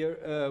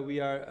 Here we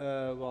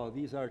are, well,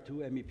 these are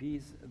two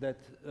MEPs that,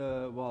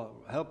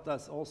 well, helped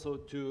us also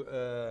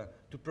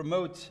to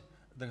promote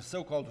the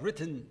so-called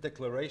written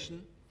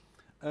declaration.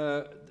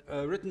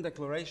 A written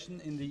declaration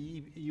in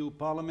the EU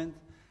Parliament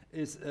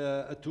is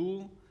a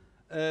tool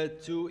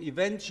to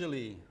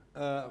eventually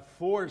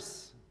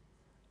force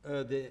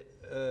the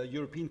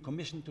European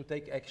Commission to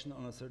take action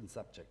on a certain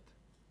subject.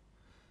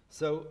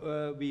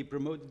 So we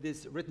promoted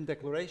this written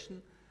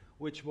declaration,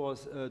 which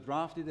was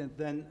drafted and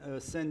then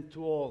sent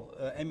to all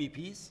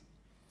MEPs,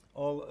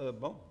 all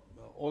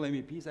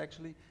MEPs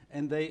actually,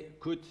 and they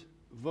could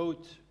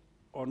vote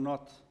or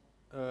not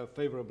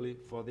favorably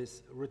for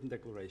this written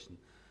declaration.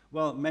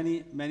 Well,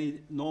 many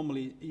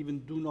normally even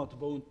do not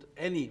vote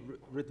any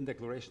written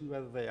declaration,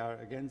 whether they are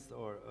against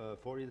or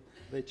for it.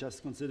 They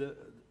just consider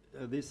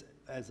this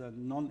as a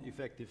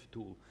non-effective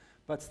tool.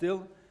 But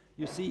still,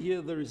 you see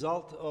here the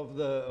result of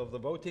the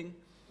voting.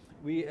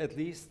 We at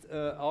least,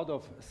 out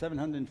of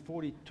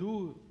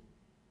 742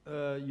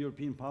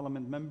 European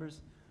Parliament members,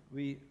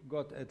 we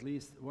got at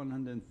least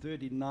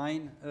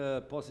 139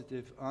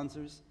 positive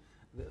answers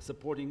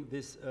supporting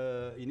this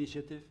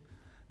initiative,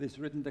 this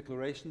written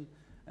declaration.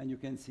 And you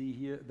can see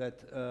here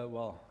that,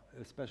 well,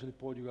 especially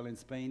Portugal and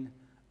Spain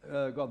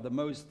got the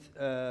most,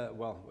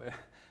 well,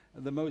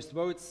 the most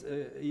votes.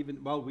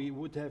 Even, well, we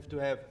would have to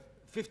have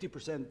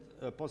 50%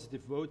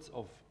 positive votes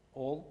of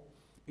all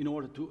in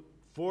order to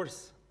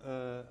force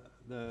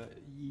the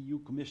EU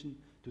Commission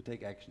to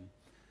take action.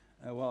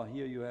 Well,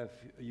 here you have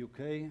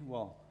UK.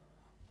 Well,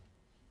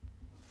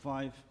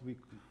 5. We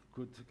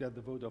could get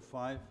the vote of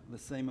 5, the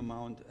same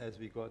amount as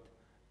we got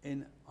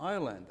in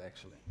Ireland,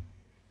 actually.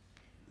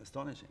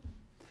 Astonishing.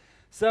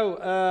 So,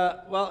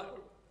 well,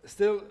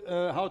 still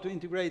how to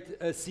integrate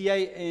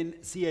CA in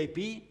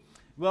CAP.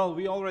 Well,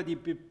 we already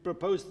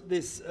proposed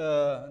this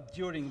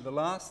during the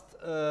last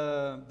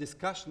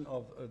discussion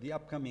of the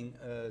upcoming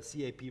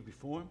CAP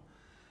reform.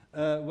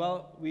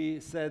 Well, we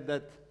said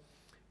that,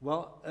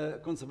 well,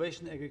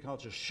 conservation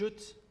agriculture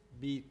should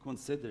be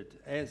considered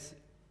as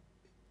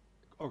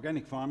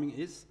organic farming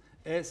is,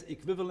 as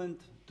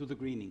equivalent to the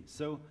greening.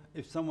 So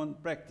if someone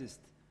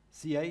practiced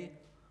CA,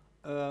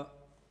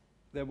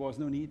 there was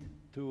no need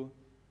to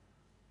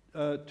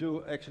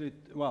actually,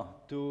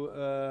 well,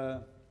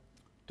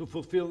 to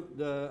fulfill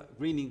the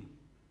greening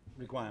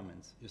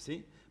requirements, you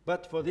see.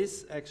 But for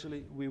this,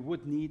 actually, we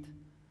would need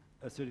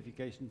a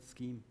certification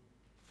scheme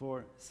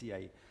for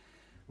CA.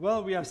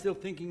 Well, we are still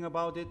thinking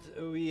about it.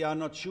 We are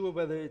not sure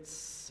whether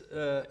it's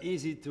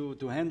easy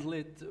to handle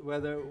it,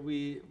 whether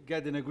we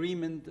get an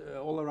agreement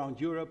all around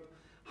Europe,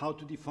 how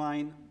to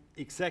define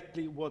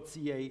exactly what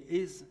CA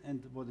is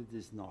and what it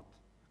is not.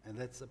 And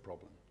that's a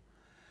problem.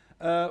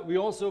 We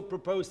also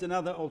proposed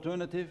another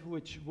alternative,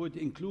 which would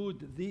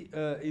include the,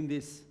 in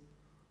these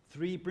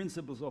 3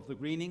 principles of the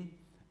greening,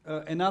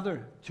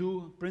 another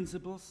 2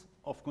 principles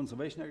of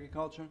conservation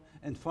agriculture,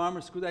 and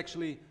farmers could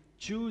actually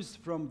choose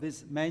from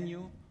this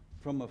menu,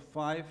 from a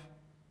 5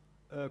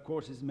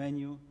 courses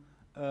menu,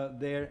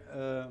 their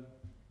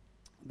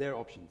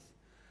options.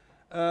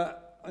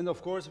 And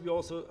of course, we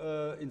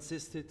also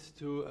insisted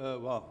to,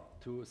 well,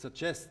 to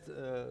suggest,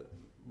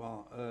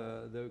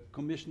 the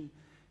Commission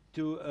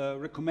to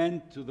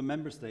recommend to the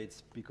member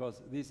states,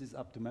 because this is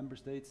up to member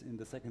states in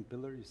the 2nd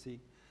pillar, you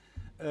see,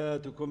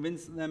 to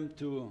convince them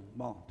to,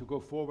 well, to go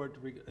forward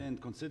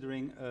and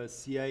considering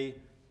CA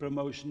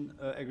promotion,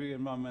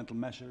 agri-environmental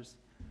measures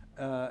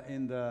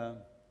in the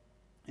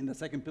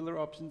 2nd pillar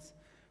options.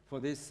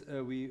 For this,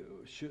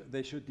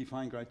 they should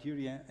define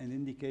criteria and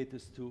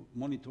indicators to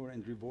monitor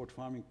and reward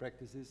farming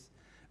practices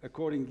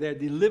according their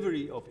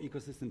delivery of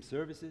ecosystem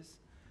services.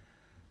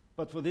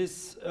 But for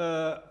this,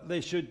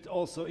 they should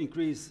also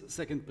increase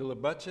 2nd pillar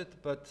budget,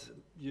 but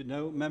you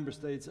know, member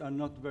states are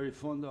not very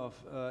fond of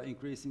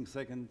increasing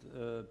 2nd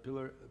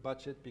pillar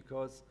budget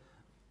because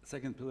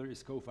 2nd pillar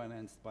is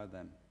co-financed by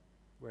them,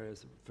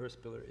 whereas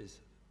 1st pillar is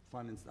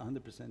financed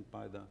 100%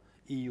 by the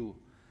EU.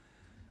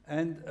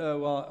 And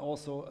well,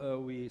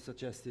 also we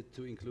suggested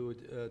to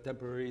include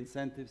temporary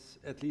incentives,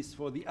 at least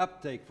for the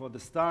uptake, for the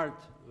start,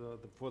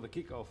 for the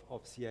kickoff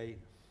of CA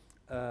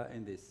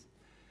in this.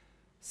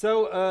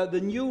 So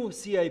the new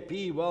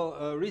CAP,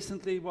 well,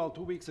 recently, well,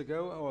 2 weeks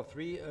ago or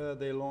 3,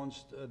 they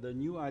launched the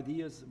new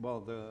ideas, well,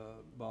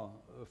 the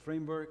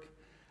framework,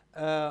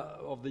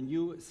 of the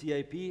new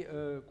CAP,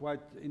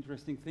 quite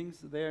interesting things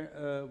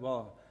there.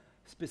 Well,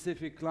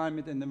 specific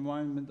climate and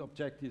environment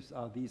objectives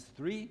are these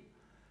three.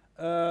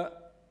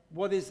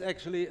 What is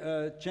actually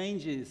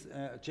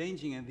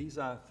changing, and these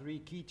are three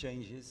key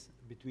changes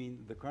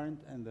between the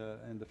current and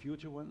the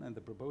future one and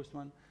the proposed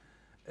one,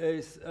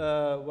 is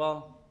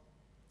well,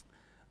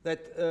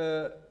 that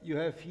you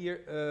have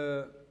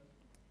here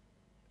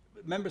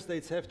member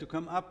states have to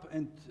come up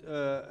and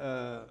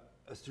a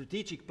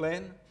strategic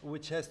plan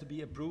which has to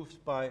be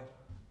approved by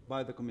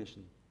the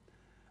Commission.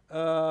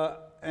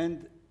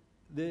 And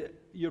the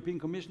European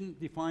Commission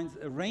defines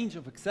a range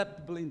of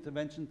acceptable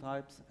intervention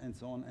types and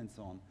so on and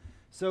so on.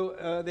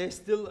 So there's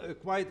still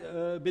quite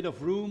a bit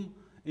of room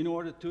in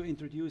order to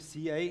introduce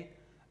CA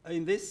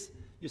in this.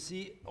 You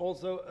see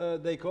also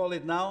they call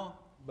it now,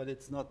 but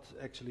it's not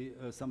actually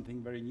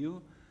something very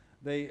new.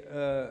 They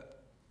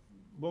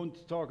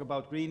won't talk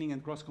about greening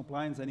and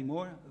cross-compliance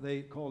anymore.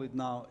 They call it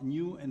now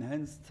new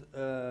enhanced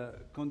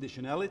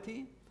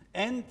conditionality.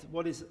 And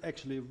what is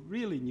actually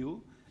really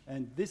new,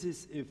 and this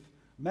is if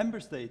member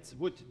states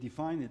would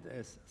define it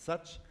as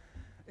such,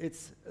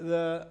 it's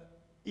the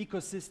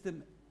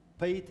ecosystem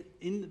paid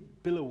in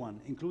Pillar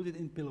 1, included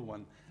in Pillar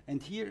 1.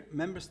 And here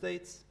member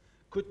states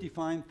could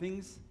define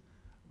things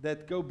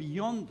that go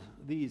beyond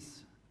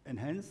these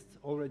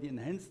already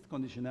enhanced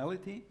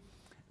conditionality.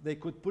 They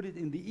could put it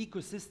in the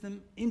ecosystem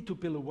into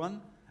Pillar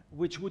 1,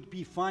 which would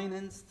be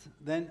financed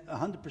then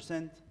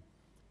 100%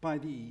 by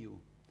the EU.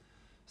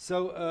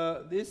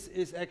 So this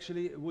is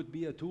actually would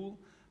be a tool,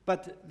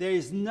 but there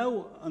is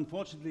no,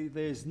 unfortunately,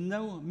 there is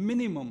no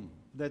minimum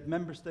that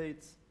member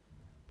states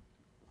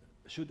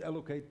should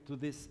allocate to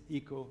this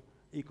eco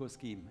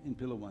scheme in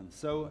Pillar 1.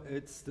 So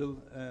it's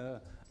still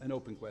an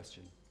open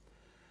question.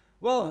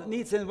 Well,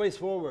 needs and ways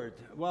forward.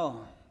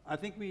 Well, I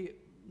think we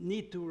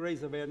need to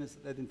raise awareness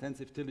that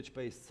intensive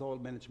tillage-based soil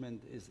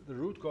management is the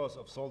root cause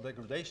of soil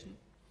degradation.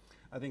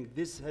 I think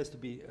this has to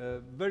be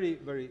very,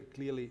 very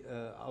clearly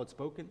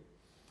outspoken.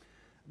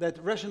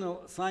 That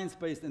rational,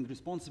 science-based and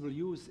responsible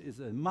use is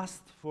a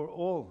must for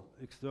all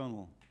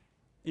external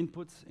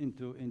inputs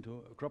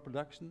into crop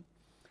production.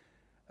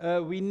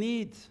 We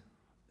need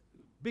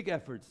big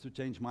efforts to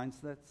change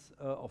mindsets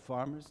of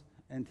farmers,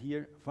 and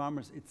here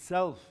farmers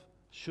itself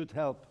should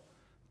help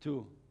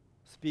to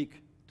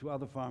speak to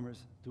other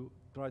farmers to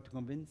try to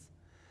convince.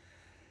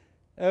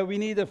 We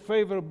need a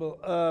favorable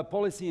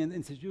policy and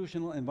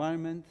institutional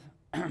environment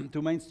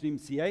to mainstream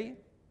CA,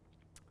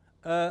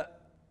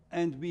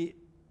 and we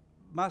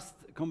must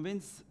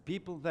convince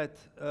people that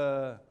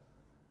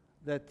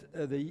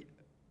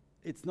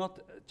it's not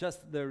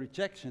just the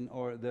rejection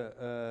or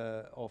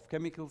the of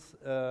chemicals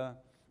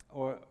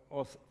or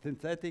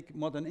synthetic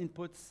modern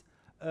inputs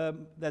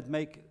that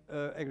make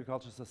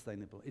agriculture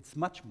sustainable. It's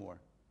much more.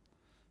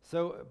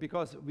 So,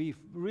 because we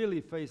really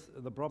face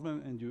the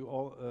problem, and you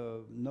all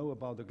know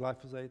about the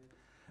glyphosate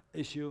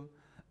issue,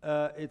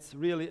 it's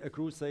really a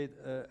crusade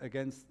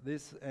against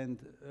this, and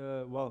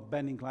well,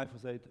 banning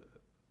glyphosate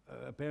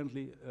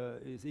apparently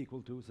is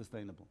equal to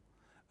sustainable.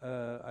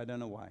 I don't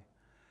know why.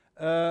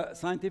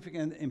 Scientific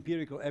and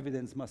empirical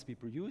evidence must be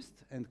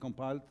produced and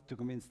compiled to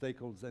convince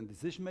stakeholders and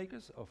decision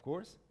makers, of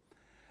course.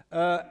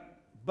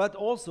 But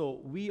also,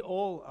 we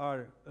all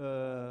are,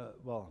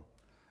 well,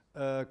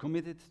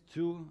 committed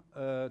to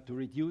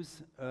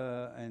reduce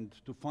and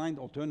to find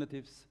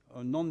alternatives,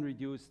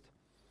 non-reduced,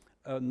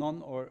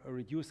 or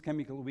reduced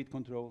chemical weed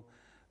control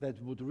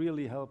that would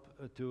really help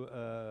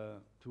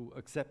to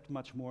accept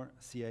much more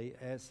CA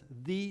as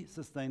the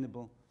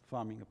sustainable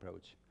farming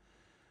approach.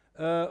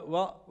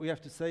 Well, we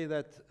have to say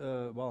that,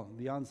 well,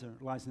 the answer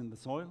lies in the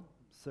soil,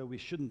 so we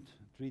shouldn't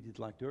treat it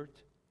like dirt.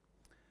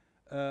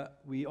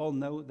 We all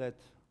know that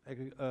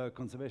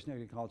conservation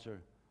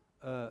agriculture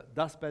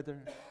does better.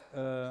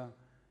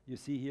 You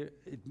see here,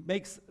 it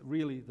makes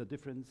really the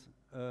difference,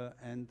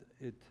 and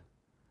it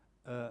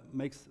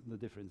makes the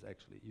difference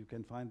actually. You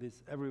can find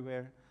this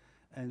everywhere,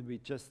 and we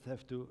just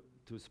have to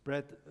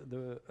spread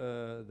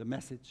the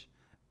message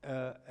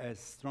as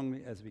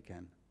strongly as we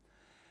can.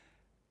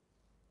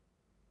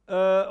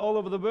 All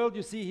over the world,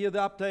 you see here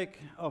the uptake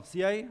of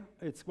CA.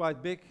 It's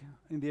quite big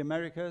in the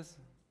Americas,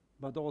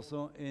 but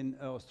also in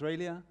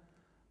Australia.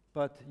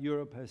 But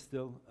Europe has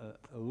still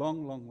a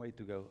long, long way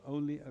to go.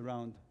 Only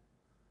around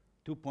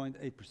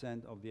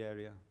 2.8% of the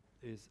area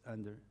is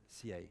under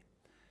CA.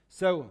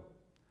 So,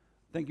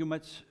 thank you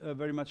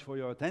very much for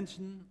your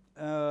attention.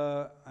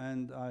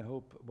 And I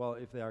hope, well,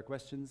 if there are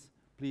questions,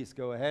 please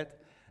go ahead.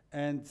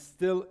 And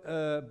still,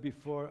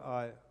 before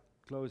I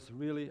close,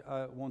 really,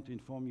 I want to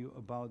inform you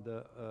about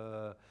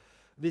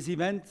this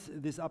event,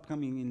 this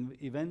upcoming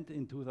event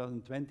in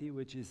 2020,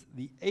 which is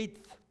the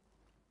 8th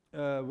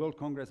World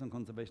Congress on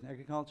Conservation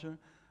Agriculture,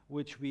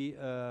 which we,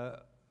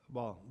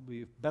 well,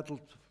 we've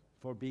battled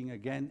for being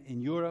again in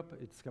Europe.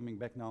 It's coming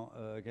back now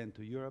again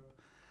to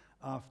Europe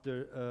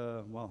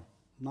after, well,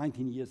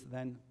 19 years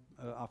then,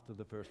 after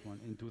the first one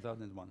in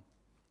 2001.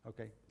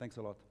 Okay, thanks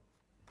a lot.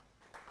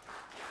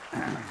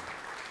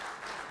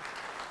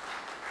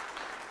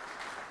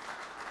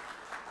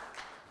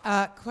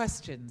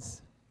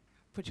 Questions?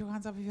 Put your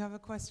hands up if you have a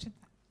question.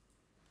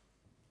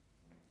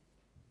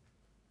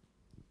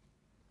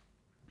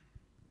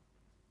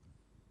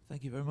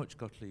 Thank you very much,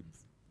 Gottlieb.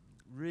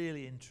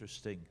 Really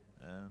interesting,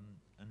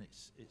 and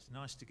it's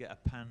nice to get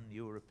a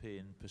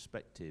pan-European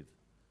perspective.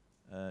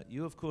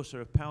 You, of course,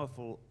 are a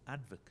powerful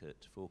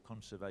advocate for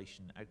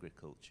conservation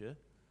agriculture,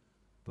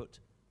 but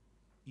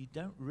you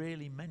don't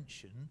really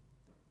mention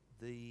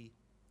the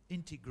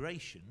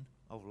integration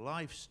of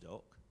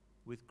livestock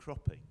with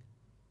cropping.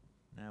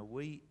 Now,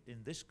 we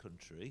in this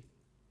country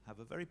have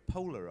a very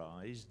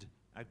polarized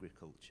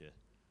agriculture.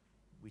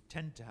 We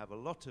tend to have a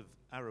lot of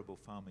arable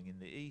farming in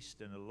the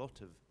east and a lot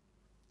of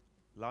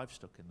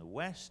livestock in the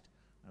west,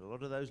 and a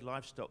lot of those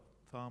livestock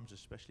farms,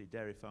 especially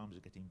dairy farms, are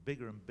getting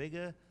bigger and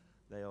bigger.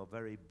 They are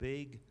very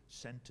big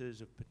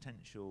centers of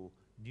potential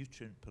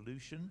nutrient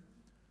pollution.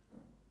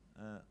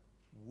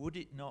 Would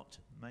it not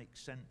make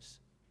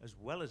sense, as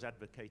well as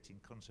advocating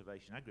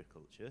conservation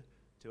agriculture,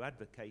 to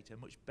advocate a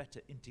much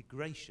better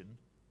integration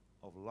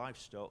of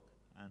livestock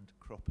and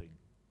cropping?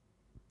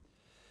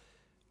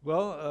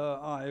 Well,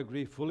 I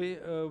agree fully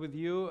with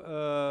you.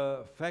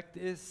 Fact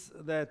is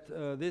that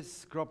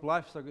this crop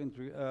livestock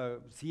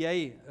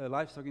CA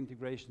livestock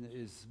integration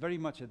is very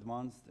much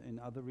advanced in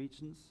other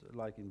regions,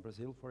 like in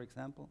Brazil, for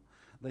example.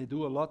 They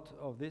do a lot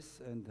of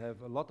this and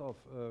have a lot of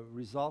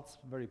results,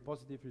 very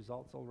positive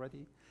results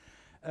already.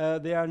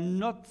 There are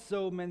not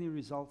so many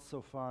results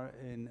so far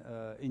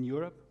in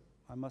Europe,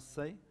 I must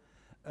say.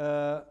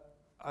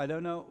 I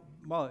don't know.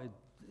 Well,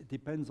 it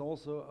depends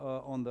also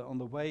on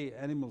the way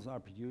animals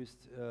are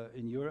produced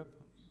in Europe,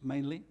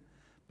 mainly.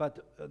 But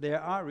there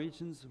are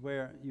regions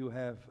where you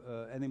have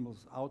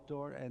animals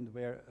outdoor and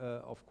where,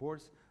 of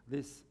course,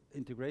 this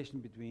integration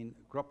between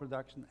crop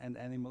production and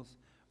animals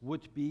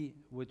would be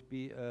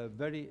a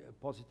very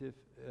positive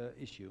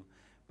issue.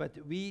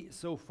 But we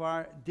so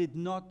far did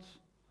not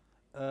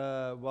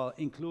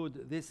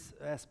include this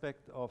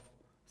aspect of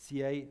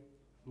CA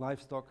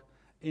livestock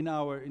in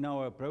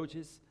our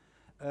approaches.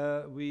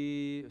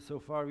 So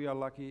far we are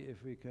lucky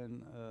if we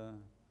can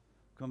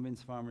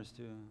convince farmers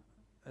to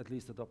at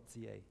least adopt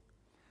CA.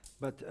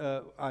 But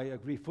I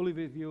agree fully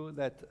with you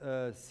that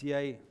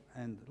CA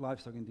and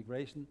livestock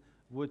integration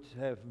would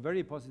have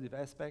very positive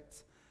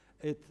aspects.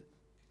 It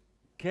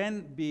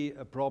can be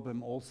a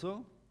problem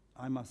also,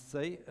 I must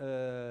say,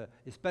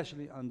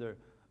 especially under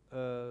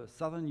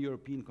southern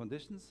European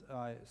conditions.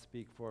 I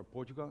speak for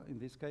Portugal in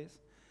this case.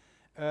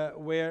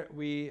 Where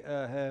we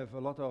have a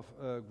lot of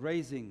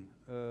grazing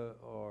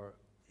or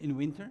in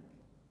winter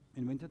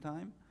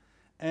time,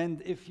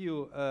 and if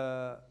you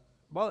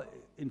well,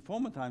 in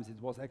former times it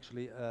was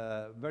actually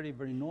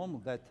very normal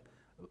that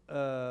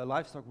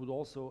livestock would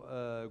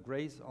also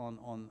graze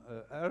on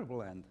arable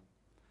land.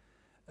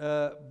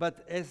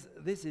 But as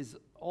this is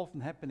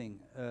often happening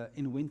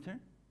in winter,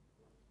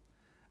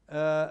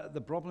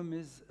 the problem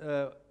is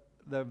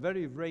the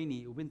very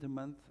rainy winter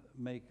months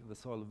make the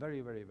soil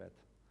very wet.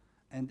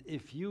 And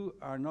if you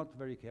are not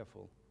very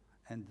careful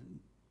and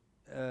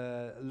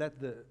let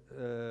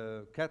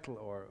the cattle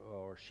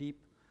or sheep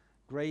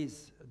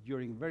graze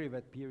during very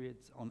wet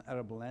periods on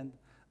arable land,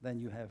 then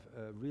you have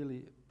a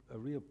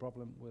real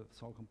problem with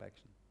soil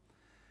compaction.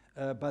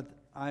 But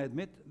I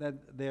admit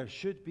that there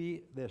should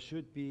be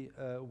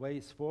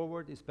ways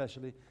forward,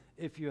 especially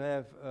if you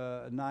have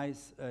a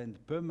nice and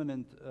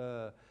permanent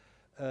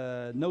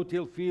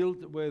no-till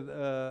field with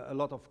a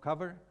lot of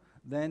cover.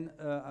 Then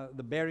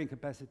the bearing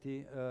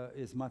capacity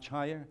is much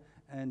higher,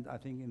 and I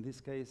think in this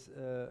case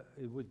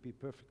it would be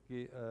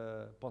perfectly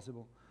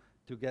possible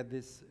to get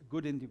this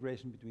good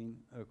integration between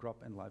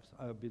crop and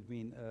livestock,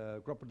 between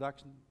crop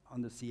production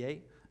under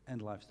CA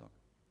and livestock.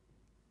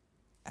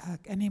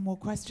 Any more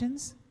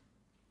questions?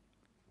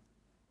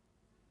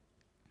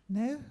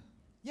 No?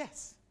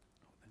 Yes.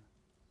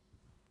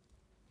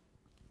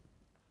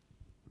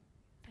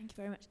 Thank you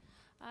very much.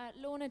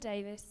 Lorna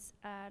Davis,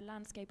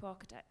 landscape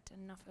architect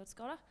and Nuffield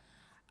scholar.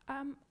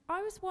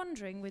 I was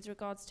wondering, with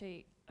regards to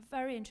a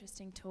very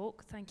interesting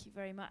talk, thank you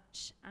very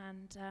much,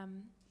 and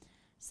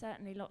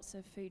certainly lots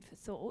of food for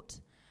thought.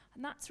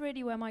 And that's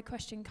really where my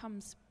question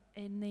comes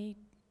in the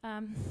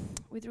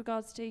with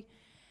regards to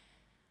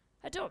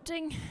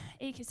adopting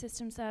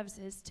ecosystem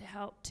services to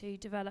help to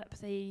develop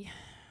the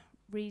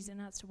reason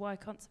as to why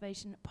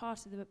conservation,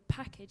 part of the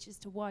package as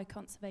to why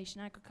conservation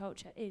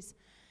agriculture is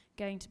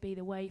going to be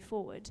the way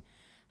forward.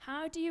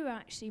 How do you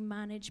actually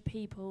manage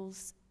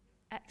people's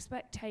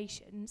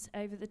expectations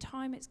over the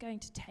time it's going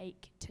to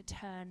take to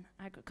turn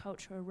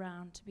agriculture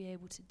around to be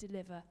able to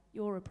deliver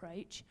your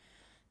approach,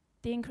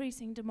 the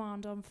increasing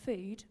demand on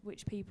food,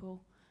 which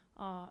people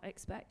are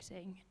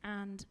expecting,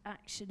 and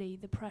actually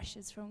the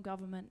pressures from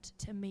government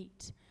to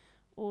meet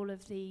all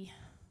of the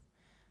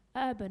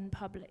urban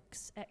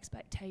public's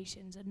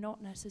expectations and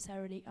not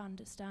necessarily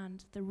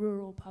understand the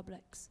rural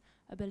public's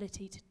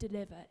ability to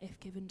deliver if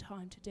given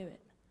time to do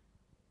it?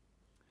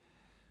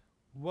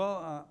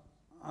 Well,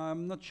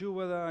 I'm not sure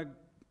whether I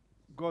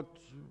got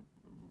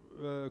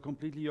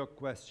completely your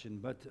question,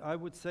 but I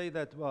would say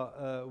that, well,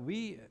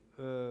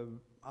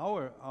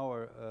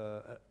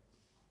 our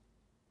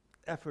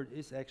effort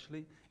is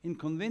actually in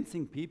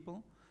convincing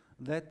people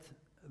that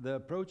the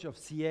approach of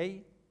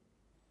CA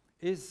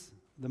is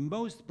the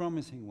most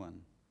promising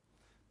one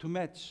to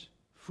match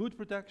food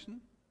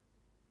production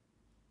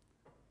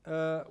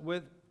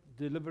with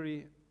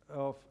delivery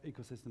of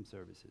ecosystem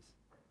services.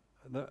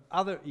 The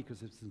other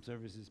ecosystem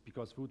services,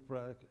 because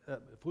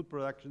food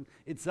production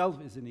itself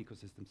is an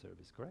ecosystem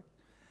service, correct?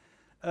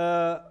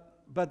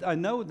 But I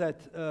know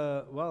that,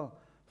 well,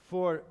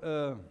 for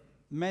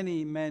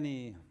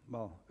many,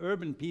 well,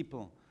 urban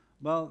people,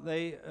 well,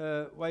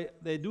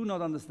 they do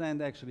not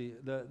understand actually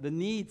the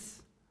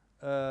needs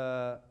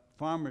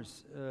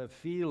farmers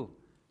feel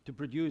to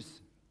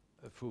produce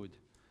food.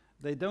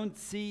 They don't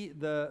see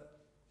the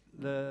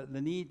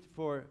need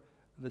for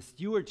the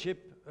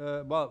stewardship.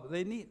 Well,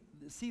 they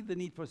see the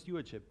need for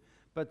stewardship,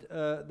 but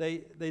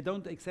they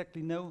don't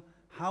exactly know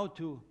how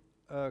to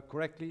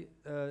correctly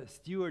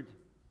steward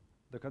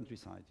the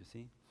countryside, you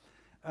see.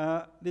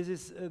 This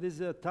is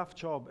a tough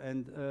job,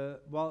 and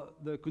well,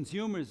 the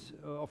consumers,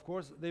 of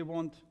course, they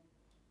want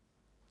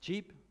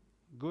cheap,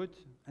 good,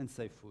 and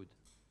safe food.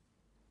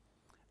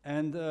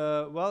 And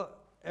well,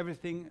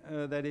 everything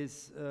that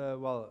is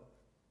well,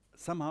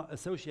 somehow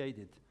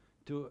associated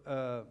to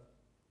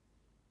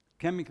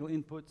chemical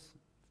inputs,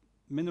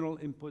 mineral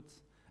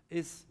inputs,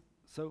 is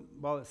so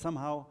well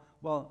somehow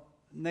well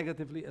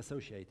negatively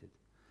associated.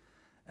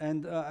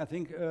 And I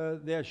think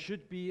there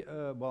should be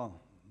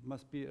well,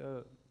 must be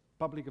a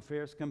public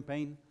affairs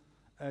campaign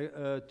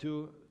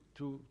to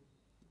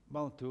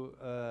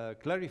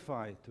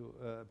clarify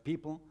to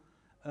people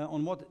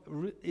on what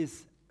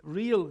is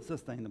real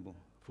sustainable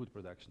food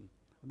production.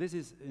 This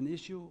is an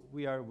issue,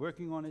 we are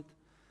working on it,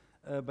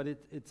 but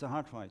it's a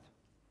hard fight.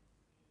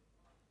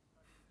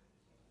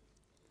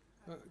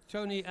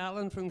 Tony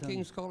Allen from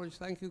King's College.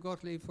 Thank you,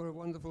 Gottlieb, for a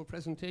wonderful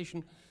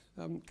presentation.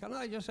 Can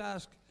I just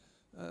ask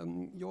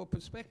your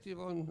perspective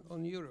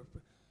on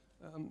Europe?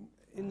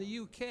 In the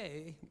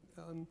UK,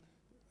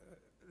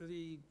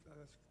 the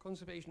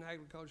conservation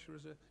agriculture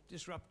is a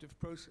disruptive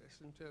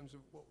process in terms of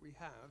what we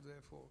have,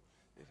 therefore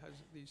it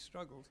has these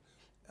struggles.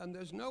 And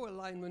there's no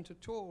alignment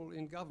at all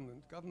in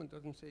government. Government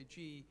doesn't say,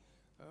 gee,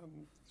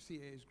 CA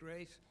is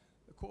great.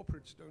 The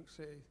corporates don't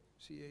say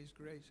CA is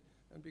great.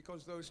 And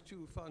because those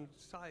two fund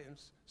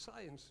science,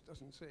 science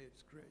doesn't say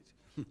it's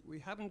great. We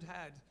haven't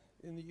had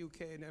in the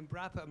UK an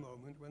Embrapa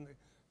moment when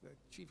the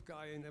chief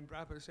guy in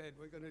Embrapa said,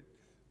 we're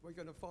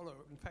going to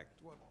follow. In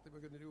fact, what they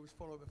were going to do was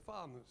follow the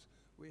farmers.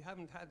 We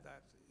haven't had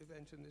that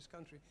event in this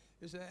country.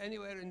 Is there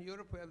anywhere in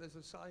Europe where there's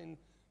a sign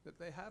that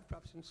they have,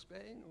 perhaps in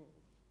Spain? Or?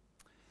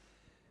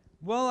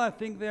 Well, I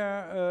think there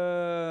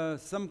are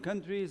some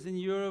countries in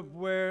Europe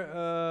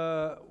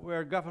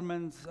where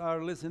governments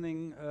are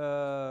listening,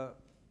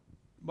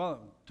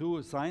 well,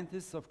 to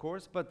scientists, of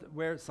course, but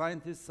where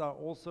scientists are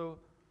also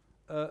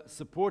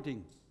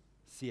supporting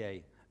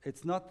CA.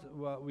 It's not,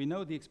 well, we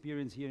know the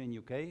experience here in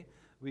UK.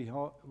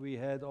 We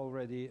had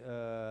already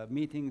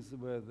meetings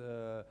with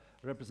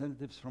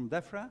representatives from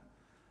DEFRA.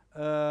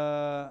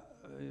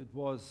 It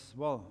was,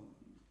 well,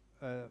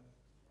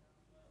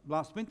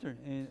 last winter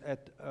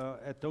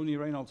at Tony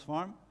Reynolds'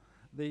 farm.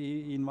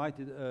 They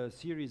invited a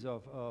series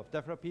of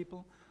DEFRA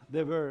people.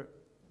 They were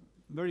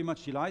very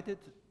much delighted,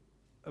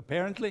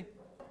 apparently,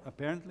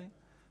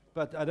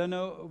 but I don't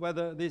know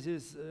whether this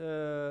is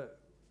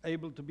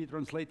able to be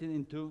translated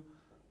into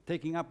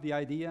taking up the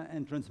idea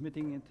and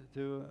transmitting it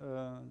to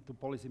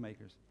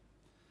policymakers.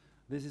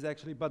 This is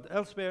actually, but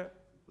elsewhere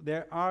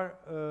there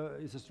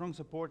is a strong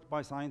support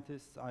by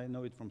scientists. I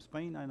know it from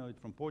Spain, I know it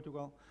from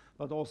Portugal,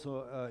 but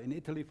also in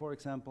Italy, for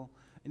example.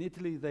 In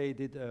Italy they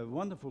did a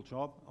wonderful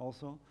job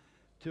also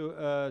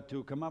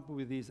to come up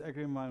with these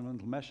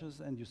agri-environmental measures,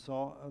 and you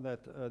saw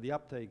that the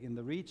uptake in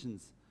the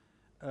regions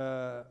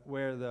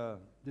where the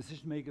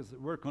decision makers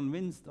were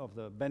convinced of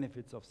the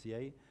benefits of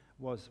CA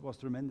was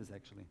tremendous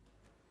actually.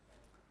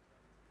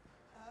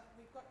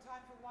 We've got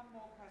time for one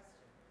more question.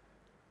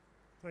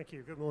 Thank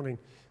you. Good morning.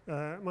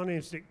 My name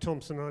is Dick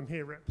Thompson. I'm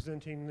here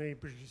representing the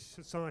British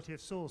Society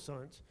of Soil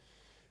Science.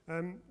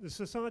 The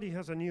Society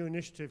has a new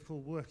initiative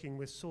called Working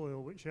with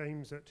Soil, which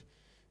aims at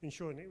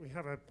ensuring that we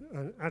have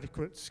an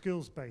adequate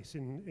skills base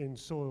in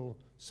soil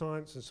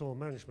science and soil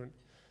management.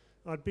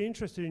 I'd be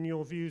interested in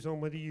your views on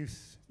whether you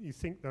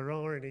think there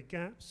are any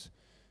gaps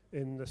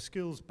in the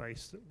skills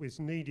base that was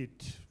needed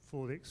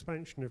for the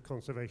expansion of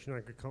conservation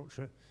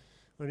agriculture,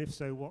 and if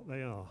so, what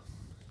they are.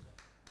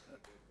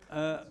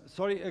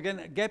 Sorry,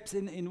 again, gaps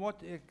in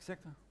what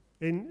exactly?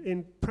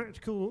 In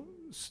practical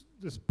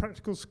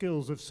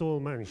skills of soil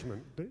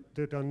management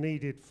that are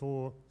needed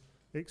for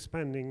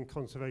expanding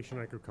conservation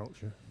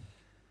agriculture.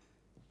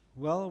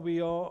 Well,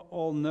 we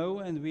all know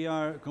and we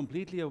are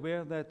completely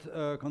aware that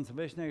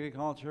conservation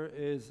agriculture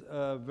is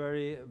a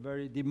very,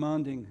 very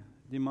demanding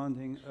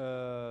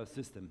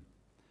system.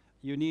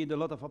 You need a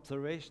lot of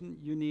observation,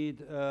 you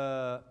need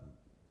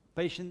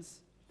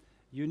patience,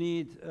 you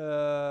need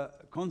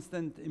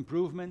constant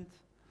improvement,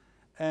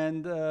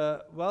 and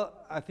well,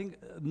 I think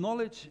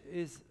knowledge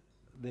is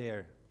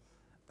there,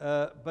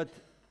 but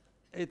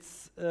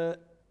it's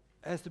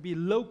has to be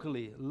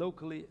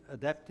locally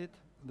adapted,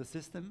 the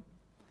system.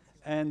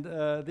 And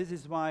this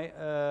is why,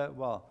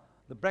 well,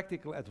 the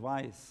practical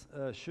advice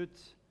should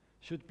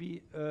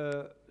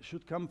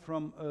come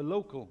from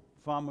local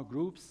farmer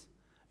groups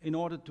in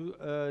order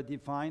to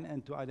define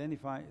and to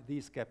identify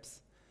these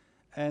gaps.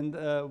 And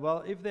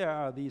well, if there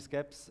are these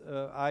gaps,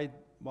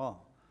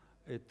 well,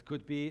 it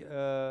could be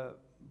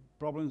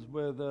problems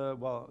with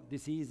well,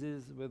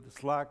 diseases, with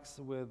slugs,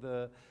 with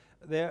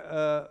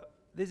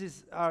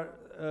these are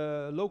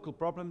local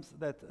problems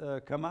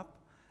that come up,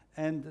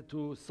 and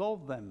to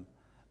solve them,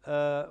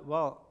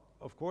 well,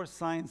 of course,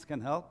 science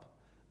can help,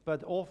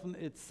 but often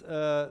it's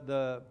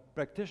the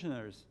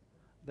practitioners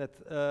that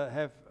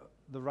have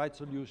the right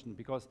solution,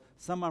 because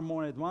some are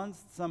more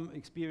advanced, some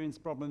experience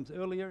problems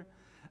earlier,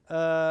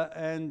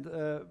 and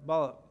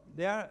well,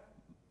 there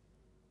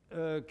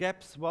are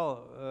gaps,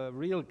 well,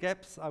 real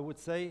gaps, I would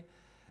say.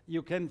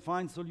 You can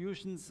find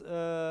solutions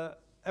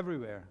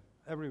everywhere.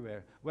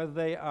 Whether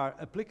they are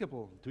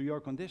applicable to your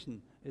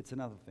condition, it's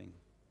another thing.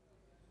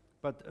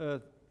 But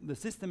the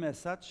system as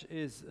such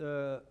is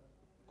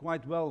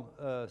quite well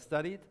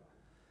studied,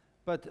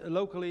 but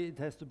locally it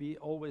has to be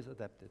always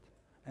adapted.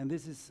 And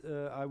this is,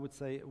 I would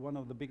say, one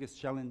of the biggest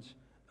challenge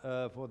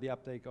for the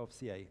uptake of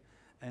CA.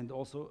 And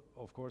also,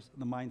 of course,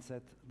 the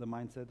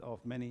mindset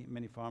of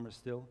many farmers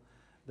still,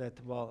 that,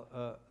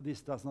 well,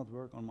 this does not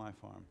work on my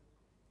farm.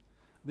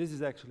 This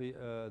is actually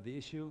the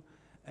issue.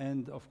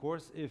 And of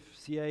course, if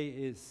CA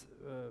is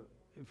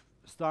if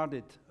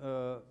started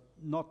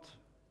not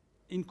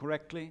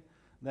incorrectly,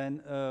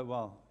 then,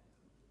 well,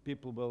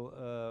 people will,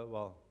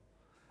 well,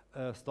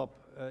 stop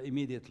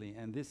immediately.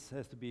 And this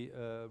has to be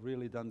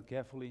really done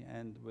carefully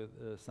and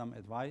with some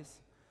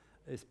advice,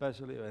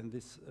 especially, and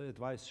this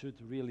advice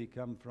should really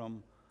come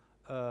from,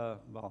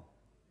 well,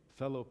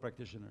 fellow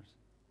practitioners.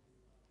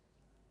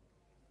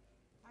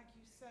 Thank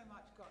you so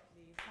much,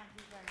 Gottlieb. Thank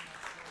you very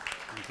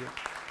much. Thank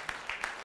you.